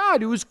beside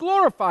God, who is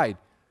glorified.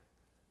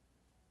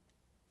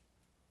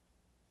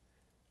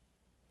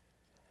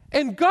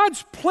 And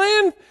God's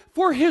plan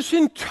for His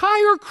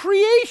entire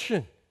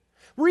creation.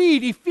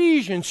 Read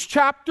Ephesians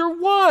chapter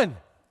 1.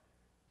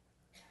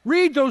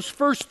 Read those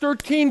first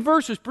 13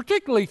 verses,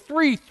 particularly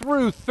 3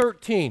 through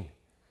 13.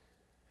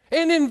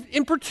 And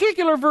in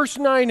particular, verse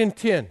 9 and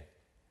 10.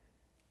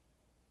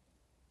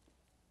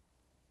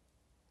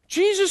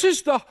 Jesus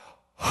is the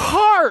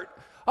heart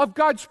of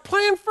God's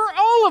plan for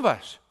all of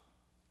us.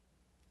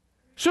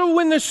 So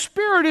when the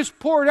Spirit is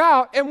poured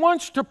out and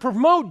wants to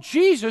promote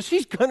Jesus,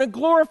 He's going to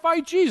glorify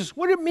Jesus.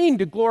 What does it mean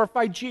to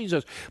glorify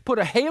Jesus? Put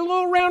a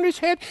halo around His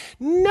head?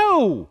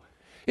 No.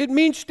 It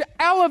means to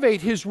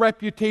elevate His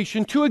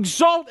reputation, to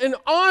exalt and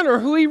honor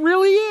who He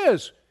really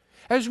is.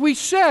 As we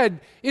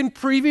said in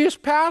previous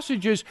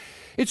passages,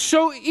 it's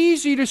so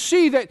easy to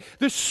see that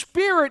the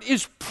Spirit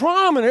is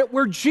prominent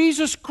where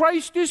Jesus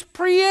Christ is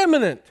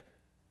preeminent.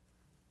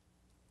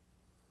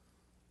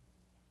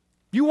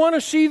 You want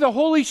to see the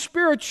Holy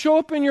Spirit show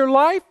up in your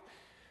life?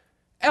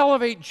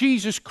 Elevate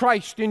Jesus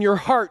Christ in your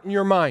heart and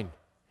your mind.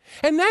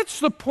 And that's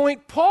the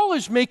point Paul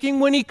is making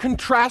when he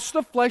contrasts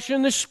the flesh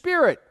and the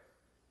Spirit.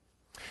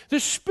 The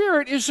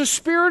Spirit is the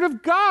Spirit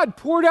of God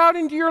poured out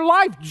into your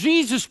life.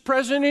 Jesus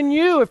present in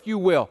you, if you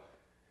will,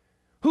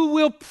 who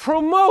will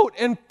promote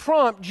and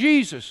prompt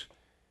Jesus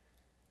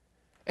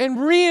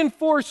and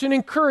reinforce and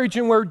encourage.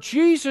 And where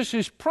Jesus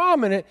is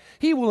prominent,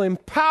 He will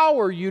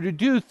empower you to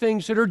do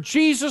things that are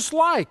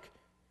Jesus-like.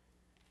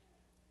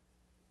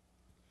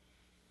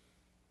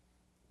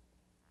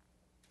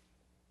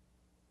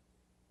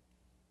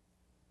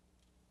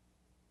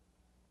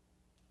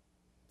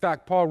 In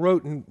fact, Paul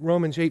wrote in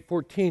Romans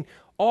 8:14,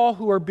 all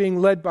who are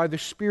being led by the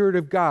Spirit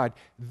of God,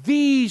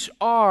 these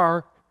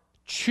are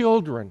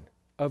children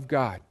of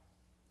God.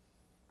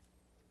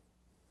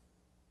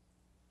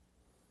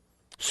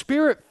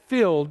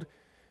 Spirit-filled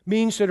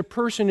means that a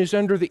person is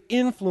under the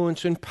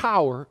influence and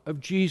power of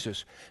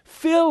Jesus.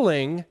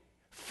 Filling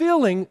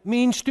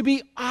means to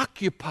be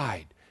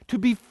occupied, to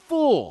be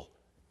full,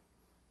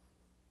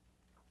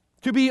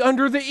 to be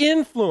under the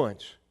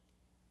influence.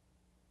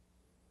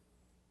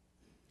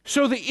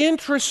 So the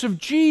interests of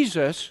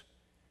Jesus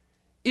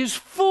is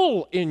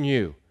full in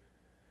you.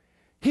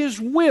 His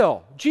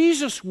will,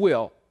 Jesus'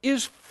 will,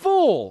 is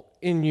full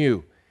in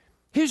you.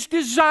 His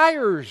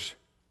desires,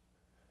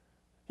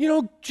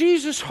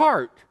 Jesus'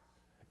 heart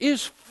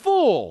is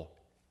full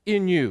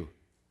in you.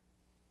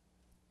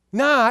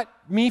 Not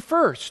me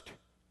first.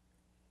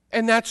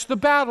 And that's the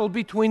battle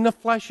between the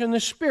flesh and the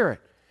spirit.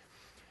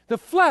 The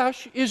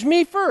flesh is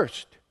me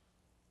first.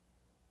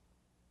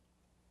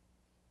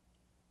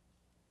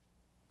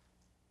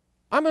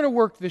 I'm going to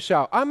work this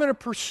out. I'm going to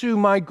pursue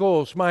my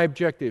goals, my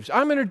objectives.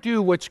 I'm going to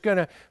do what's going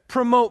to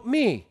promote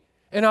me.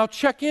 And I'll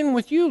check in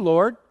with you,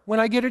 Lord, when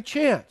I get a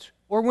chance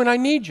or when I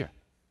need you.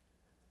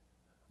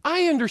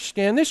 I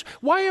understand this.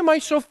 Why am I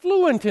so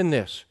fluent in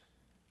this?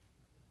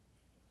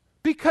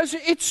 Because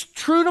it's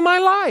true to my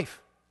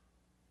life.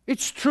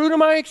 It's true to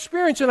my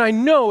experience, and I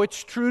know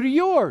it's true to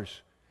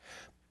yours.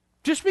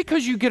 Just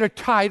because you get a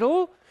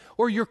title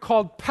or you're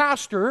called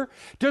pastor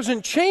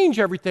doesn't change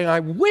everything.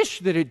 I wish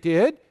that it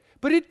did,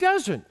 but it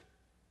doesn't.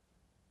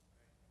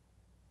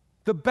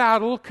 The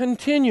battle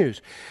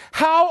continues.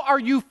 How are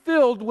you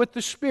filled with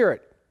the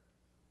Spirit?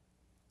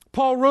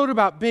 Paul wrote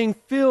about being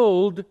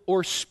filled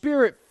or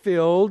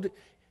Spirit-filled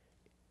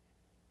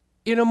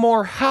in a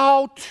more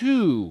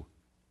how-to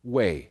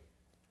way.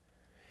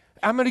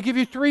 I'm going to give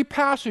you 3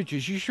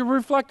 passages. You should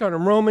reflect on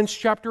them. Romans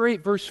chapter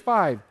 8, verse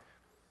 5.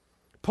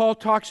 Paul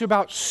talks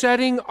about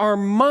setting our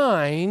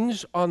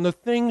minds on the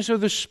things of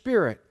the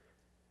Spirit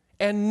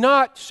and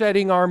not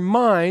setting our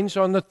minds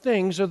on the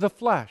things of the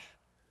flesh.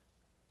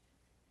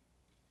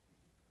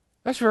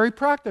 That's very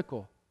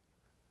practical.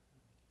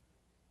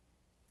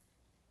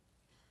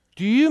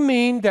 Do you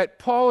mean that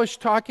Paul is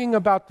talking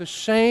about the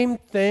same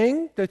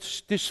thing,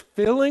 that's this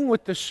filling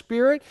with the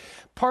Spirit?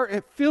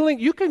 Filling,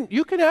 you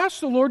can ask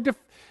the Lord to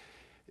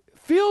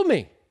fill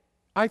me.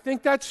 I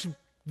think that's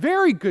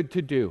very good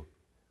to do.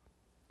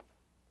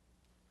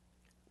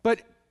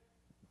 But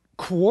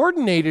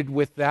coordinated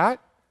with that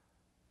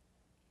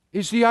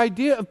is the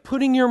idea of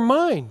putting your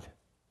mind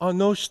on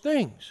those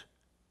things.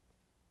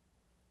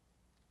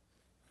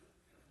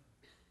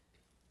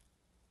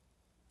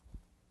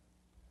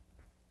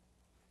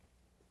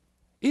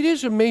 It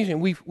is amazing.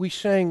 We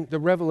sang the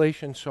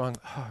Revelation song.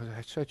 Oh,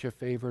 that's such a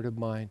favorite of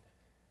mine.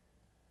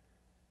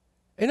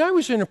 And I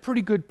was in a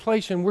pretty good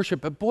place in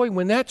worship, but boy,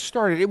 when that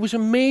started, it was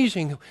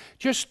amazing.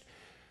 Just,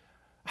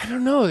 I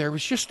don't know, there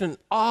was just an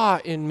awe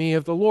in me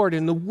of the Lord,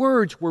 and the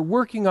words were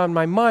working on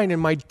my mind,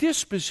 and my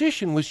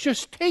disposition was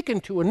just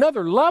taken to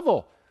another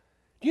level.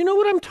 Do you know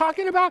what I'm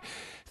talking about?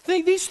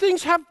 These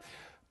things have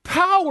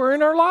power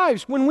in our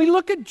lives. When we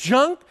look at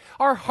junk,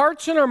 our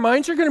hearts and our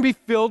minds are going to be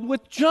filled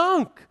with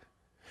junk.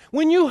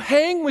 When you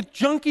hang with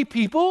junky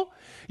people,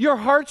 your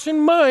hearts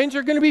and minds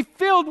are going to be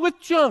filled with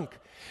junk.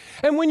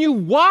 And when you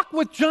walk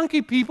with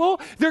junky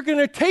people, they're going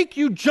to take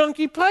you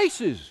junky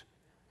places.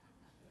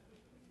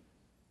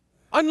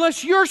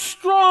 Unless you're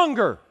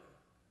stronger.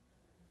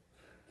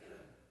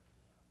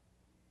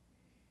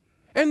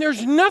 And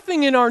there's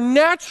nothing in our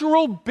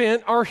natural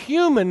bent, our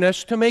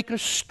humanness, to make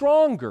us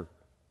stronger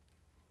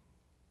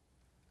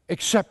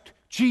except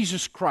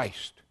Jesus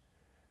Christ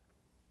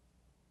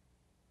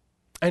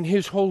and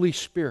His Holy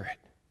Spirit.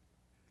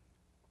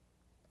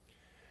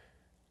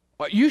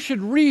 You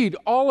should read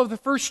all of the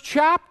first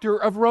chapter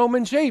of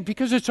Romans 8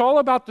 because it's all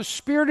about the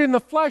Spirit and the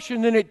flesh,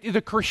 and then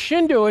the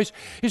crescendo is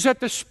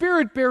that the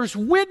Spirit bears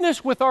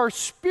witness with our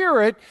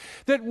spirit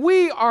that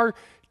we are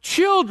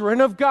children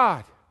of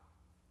God.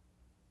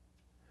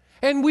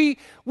 And we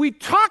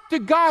talk to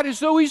God as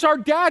though He's our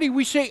daddy.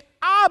 We say,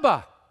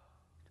 Abba.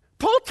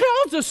 Paul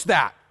tells us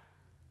that.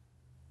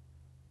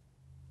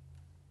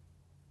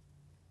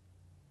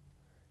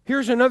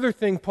 Here's another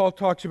thing Paul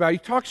talks about. He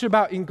talks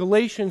about in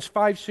Galatians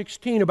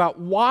 5:16 about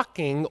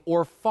walking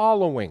or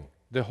following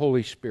the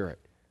Holy Spirit.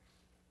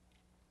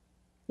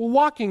 Well,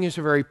 walking is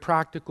a very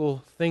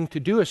practical thing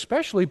to do,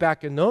 especially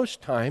back in those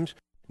times.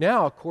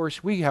 Now, of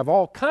course, we have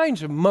all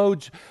kinds of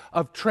modes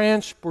of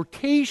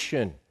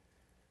transportation.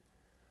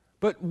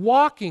 But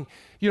walking,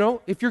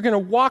 if you're going to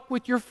walk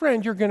with your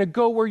friend, you're going to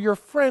go where your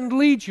friend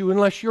leads you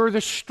unless you're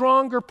the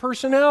stronger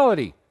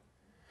personality.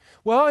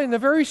 Well, in the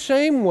very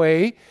same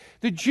way,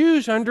 the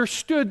Jews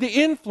understood the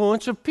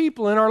influence of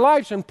people in our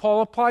lives, and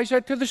Paul applies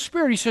that to the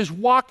Spirit. He says,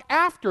 walk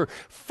after,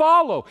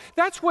 follow.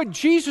 That's what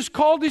Jesus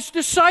called His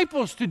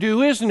disciples to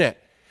do, isn't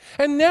it?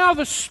 And now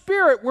the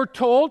Spirit, we're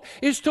told,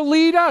 is to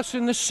lead us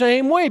in the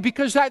same way,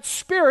 because that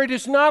Spirit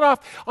is not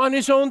off on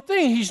His own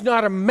thing. He's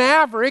not a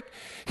maverick.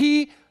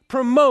 He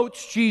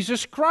promotes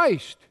Jesus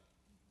Christ.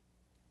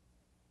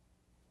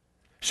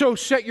 So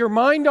set your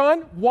mind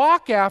on,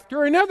 walk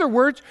after. In other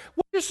words,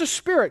 what is the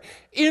Spirit?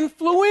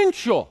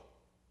 Influential.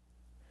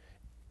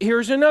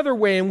 Here's another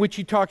way in which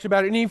he talks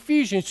about it in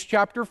Ephesians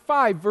chapter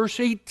 5, verse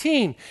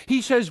 18.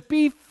 He says,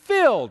 be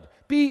filled.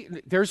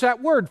 There's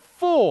that word,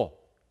 full.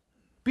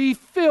 Be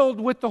filled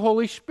with the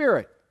Holy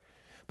Spirit.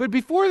 But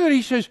before that,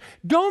 he says,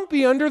 don't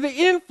be under the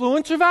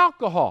influence of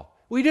alcohol.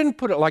 We didn't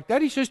put it like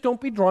that. He says,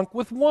 don't be drunk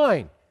with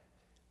wine.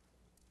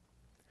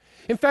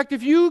 In fact,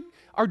 if you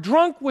are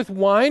drunk with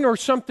wine or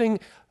some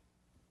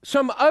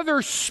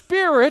other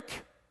spirit,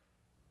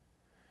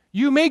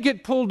 you may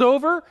get pulled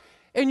over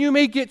and you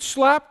may get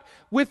slapped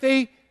with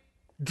a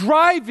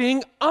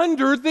driving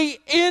under the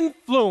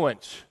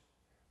influence.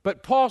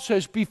 But Paul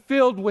says, be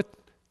filled with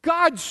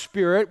God's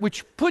Spirit,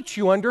 which puts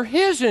you under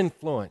His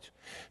influence.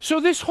 So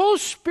this whole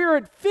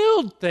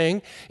Spirit-filled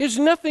thing is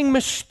nothing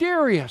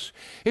mysterious.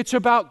 It's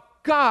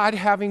about God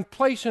having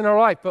place in our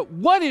life. But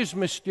what is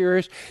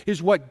mysterious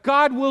is what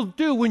God will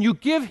do when you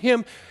give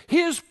Him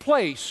His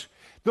place,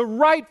 the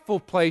rightful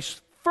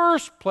place,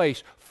 first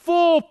place,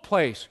 full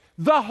place,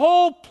 the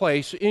whole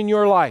place in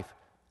your life.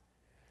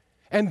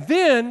 And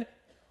then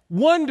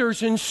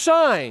wonders and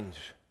signs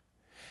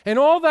and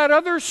all that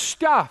other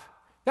stuff,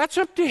 that's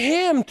up to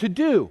Him to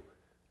do.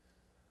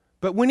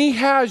 But when He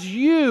has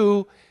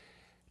you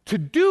to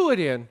do it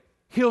in,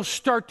 He'll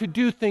start to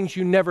do things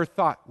you never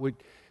thought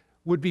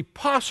would be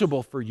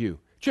possible for you.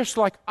 Just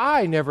like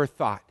I never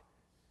thought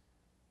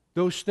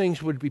those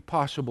things would be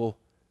possible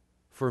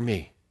for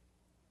me.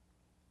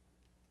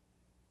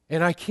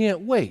 And I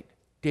can't wait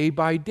day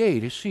by day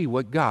to see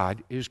what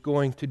God is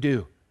going to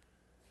do.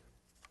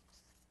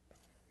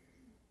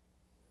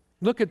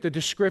 Look at the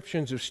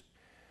descriptions of...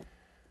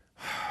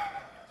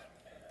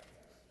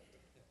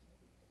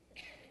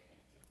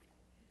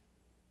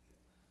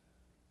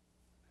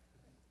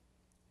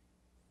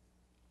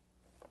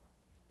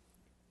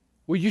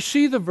 Well, you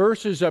see the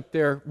verses up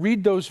there.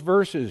 Read those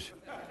verses.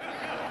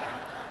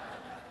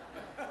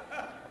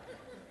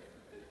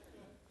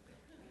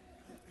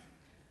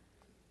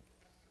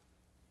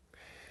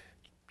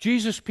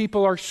 Jesus'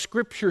 people are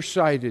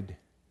Scripture-sided.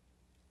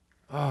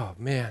 Oh,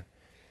 man.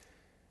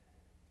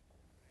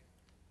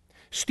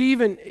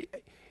 Stephen,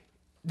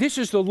 this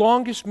is the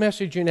longest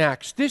message in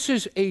Acts. This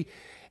is a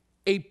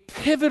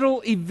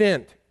pivotal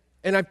event,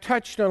 and I've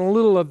touched on a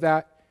little of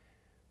that.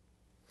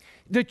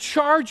 The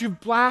charge of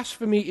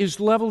blasphemy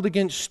is leveled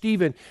against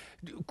Stephen.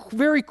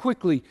 Very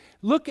quickly,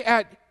 look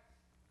at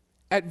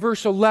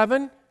verse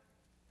 11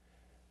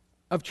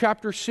 of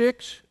chapter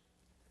 6.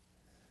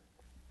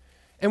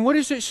 And what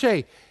does it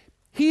say?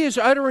 He is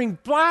uttering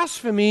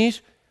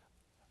blasphemies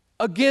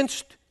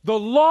against the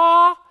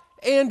law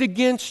and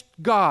against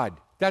God.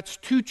 That's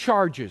 2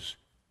 charges.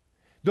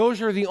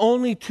 Those are the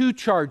only 2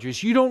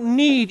 charges. You don't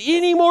need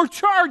any more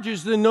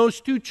charges than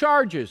those 2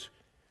 charges.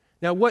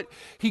 Now, what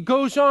he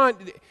goes on,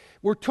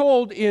 we're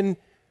told in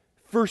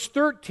verse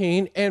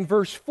 13 and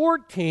verse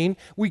 14,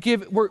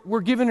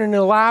 we're given an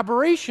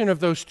elaboration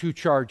of those 2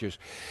 charges.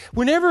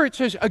 Whenever it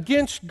says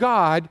against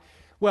God,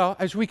 well,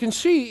 as we can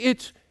see,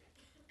 it's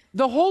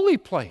the holy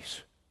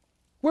place.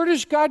 Where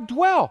does God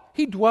dwell?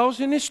 He dwells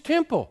in His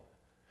temple.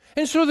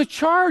 And so the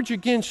charge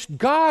against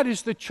God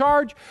is the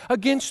charge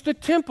against the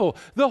temple,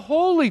 the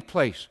holy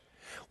place,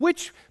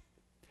 which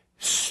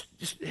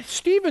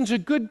Stephen's a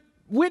good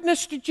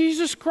witness to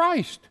Jesus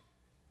Christ.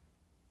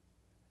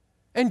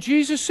 And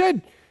Jesus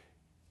said,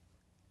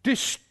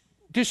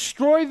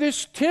 destroy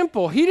this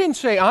temple. He didn't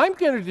say, I'm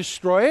going to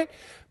destroy it.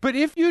 But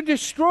if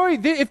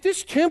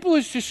this temple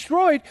is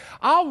destroyed,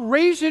 I'll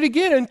raise it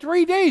again in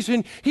 3 days.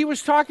 And He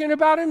was talking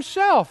about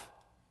Himself.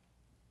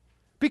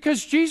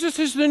 Because Jesus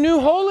is the new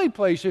holy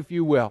place, if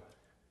you will.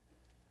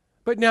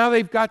 But now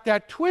they've got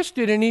that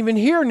twisted. And even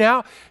here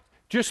now,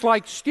 just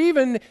like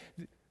Stephen,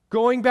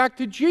 going back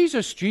to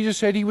Jesus, Jesus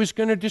said He was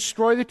going to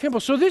destroy the temple.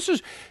 So this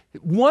is,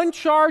 one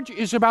charge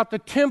is about the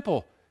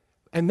temple.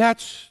 And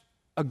that's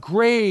a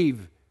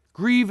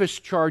grievous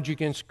charge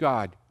against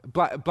God.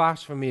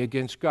 Blasphemy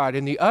against God.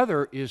 And the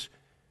other is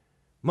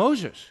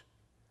Moses,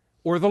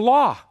 or the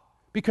law,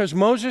 because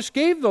Moses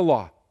gave the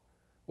law,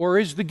 or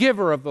is the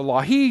giver of the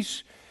law.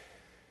 He's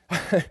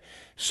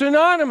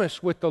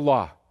synonymous with the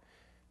law.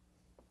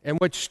 And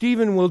what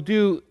Stephen will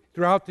do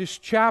throughout this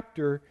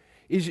chapter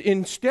is,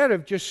 instead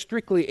of just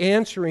strictly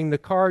answering the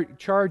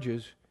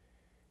charges,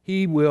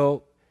 he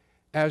will,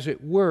 as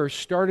it were,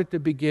 start at the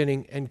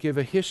beginning and give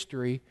a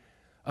history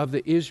of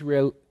the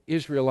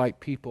Israelite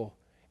people.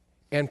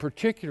 And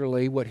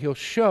particularly what he'll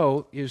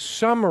show is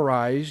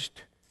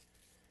summarized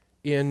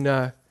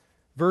in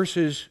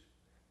verses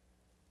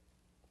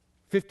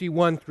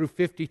 51 through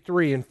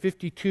 53 and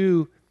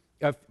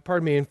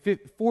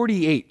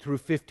 48 through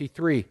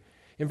 53.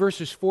 In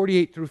verses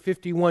 48 through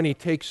 51, he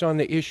takes on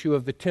the issue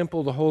of the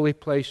temple, the holy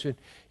place, and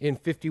in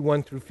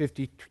 51 through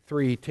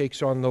 53, he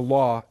takes on the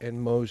law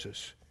and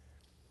Moses.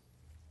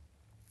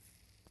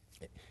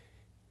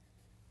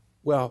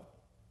 Well,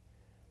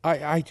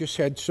 I just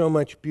had so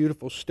much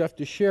beautiful stuff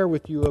to share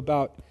with you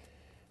about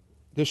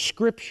the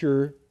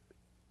Scripture,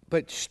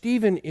 but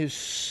Stephen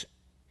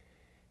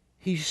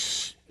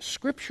he's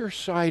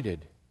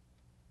Scripture-sided.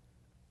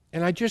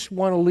 And I just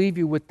want to leave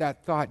you with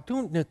that thought.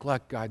 Don't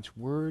neglect God's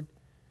Word.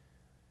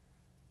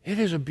 It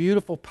is a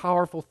beautiful,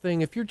 powerful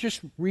thing. If you're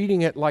just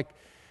reading it like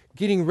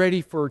getting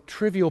ready for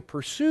Trivial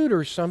Pursuit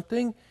or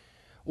something,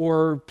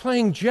 or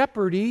playing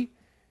Jeopardy,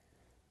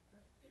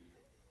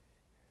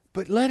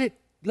 but let it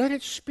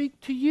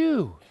speak to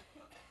you.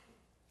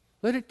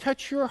 Let it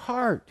touch your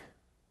heart.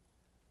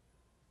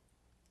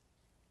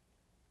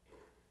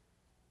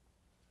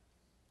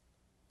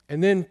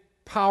 And then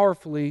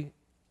powerfully,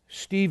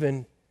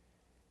 Stephen,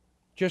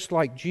 just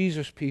like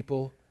Jesus'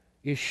 people,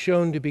 is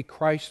shown to be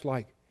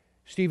Christ-like.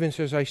 Stephen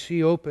says, I see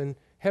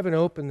heaven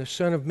open, the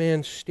Son of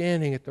Man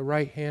standing at the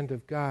right hand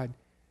of God.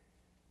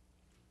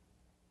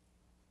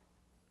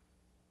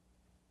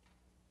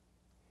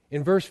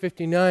 In verse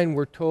 59,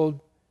 we're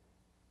told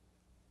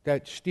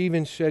that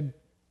Stephen said,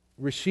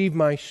 "Receive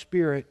my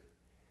spirit."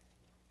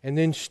 And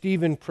then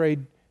Stephen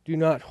prayed, "Do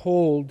not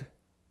hold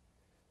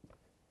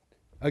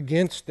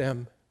against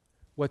them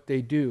what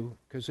they do,"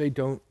 because they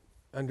don't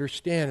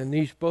understand.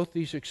 And both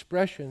these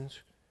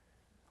expressions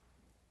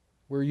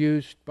were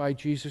used by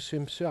Jesus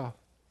himself.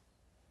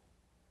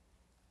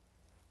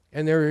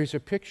 And there is a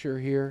picture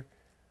here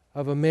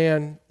of a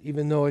man,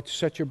 even though it's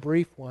such a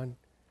brief one,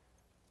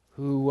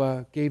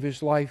 who gave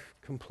his life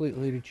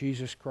completely to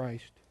Jesus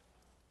Christ.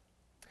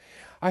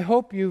 I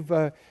hope you've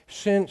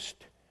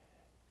sensed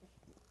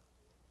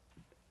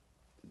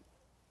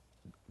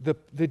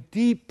the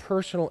deep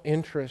personal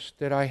interest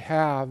that I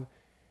have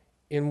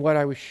in what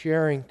I was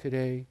sharing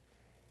today,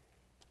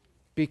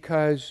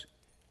 because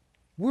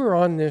we're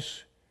on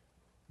this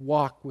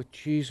walk with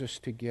Jesus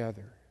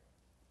together.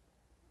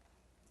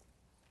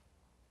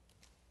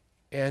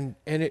 And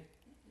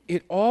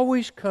it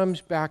always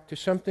comes back to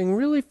something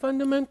really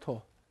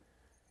fundamental.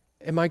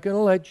 Am I going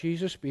to let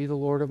Jesus be the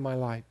Lord of my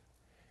life?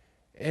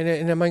 And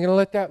am I going to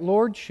let that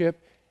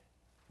lordship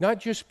not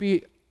just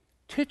be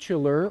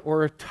titular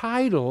or a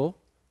title?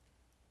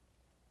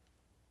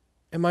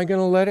 Am I going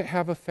to let it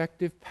have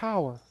effective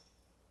power?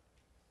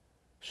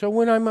 So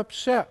when I'm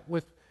upset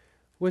with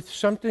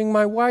something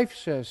my wife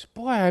says,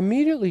 boy, I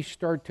immediately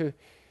start to,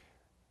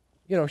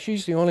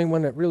 she's the only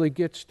one that really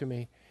gets to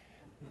me,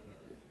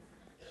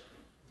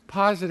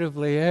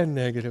 positively and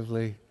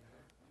negatively.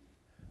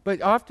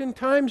 But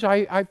oftentimes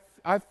I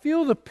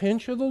feel the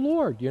pinch of the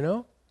Lord,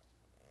 And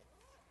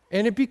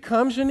it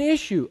becomes an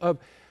issue of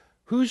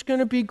who's going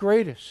to be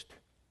greatest.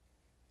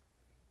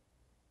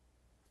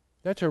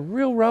 That's a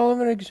real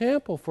relevant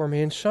example for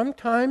me. And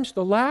sometimes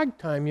the lag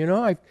time,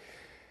 it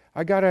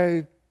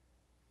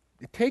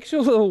takes a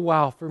little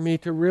while for me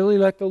to really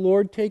let the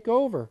Lord take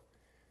over.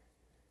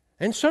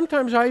 And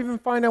sometimes I even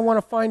find I want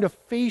to find a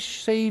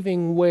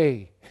face-saving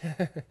way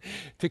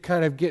to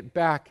kind of get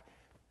back.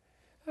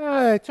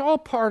 It's all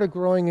part of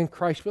growing in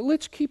Christ, but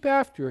let's keep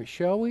after it,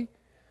 shall we?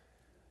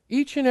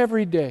 Each and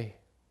every day.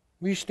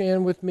 Will you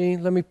stand with me?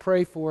 Let me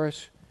pray for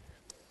us.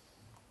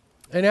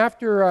 And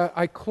after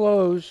I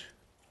close,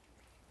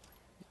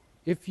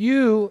 if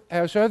you,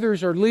 as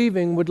others are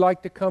leaving, would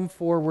like to come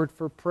forward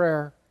for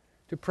prayer,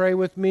 to pray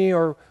with me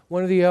or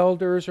one of the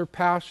elders or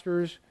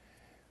pastors,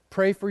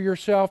 pray for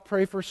yourself,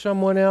 pray for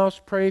someone else,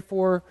 pray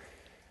for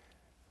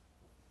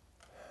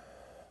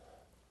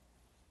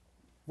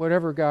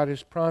whatever God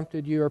has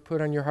prompted you or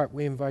put on your heart,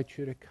 we invite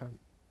you to come.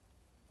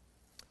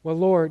 Well,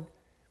 Lord,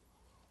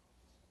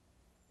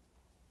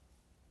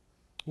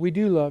 we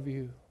do love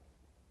you.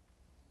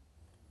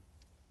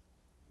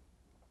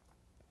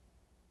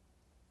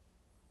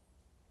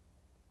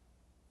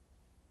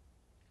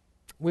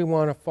 We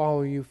want to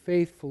follow you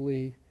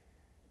faithfully.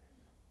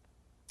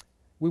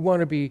 We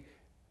want to be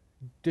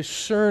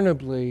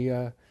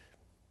discernibly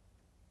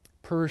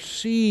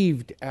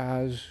perceived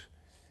as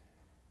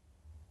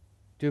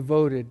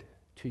devoted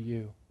to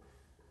you.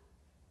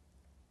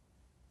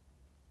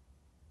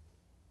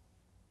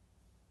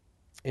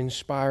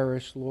 Inspire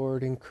us,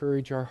 Lord.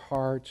 Encourage our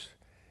hearts.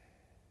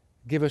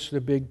 Give us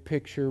the big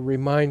picture.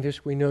 Remind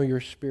us we know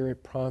your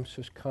Spirit prompts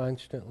us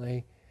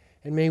constantly.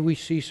 And may we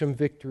see some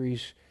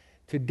victories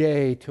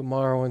today,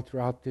 tomorrow, and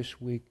throughout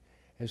this week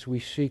as we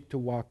seek to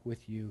walk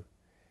with you.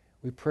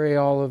 We pray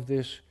all of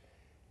this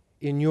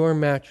in your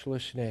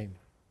matchless name.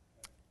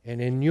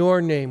 And in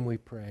your name we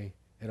pray.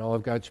 And all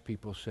of God's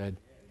people said,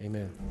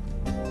 amen.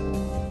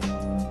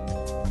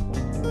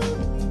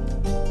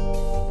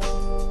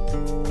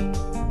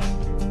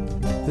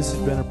 This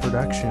has been a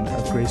production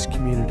of Grace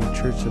Community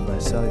Church of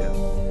Visalia.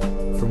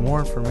 For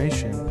more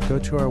information, go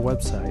to our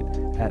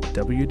website at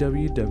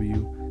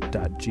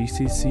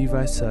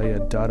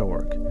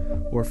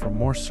www.gccvisalia.org, or for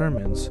more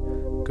sermons,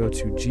 go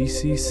to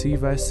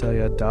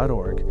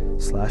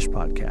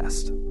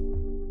gccvisalia.org/podcast.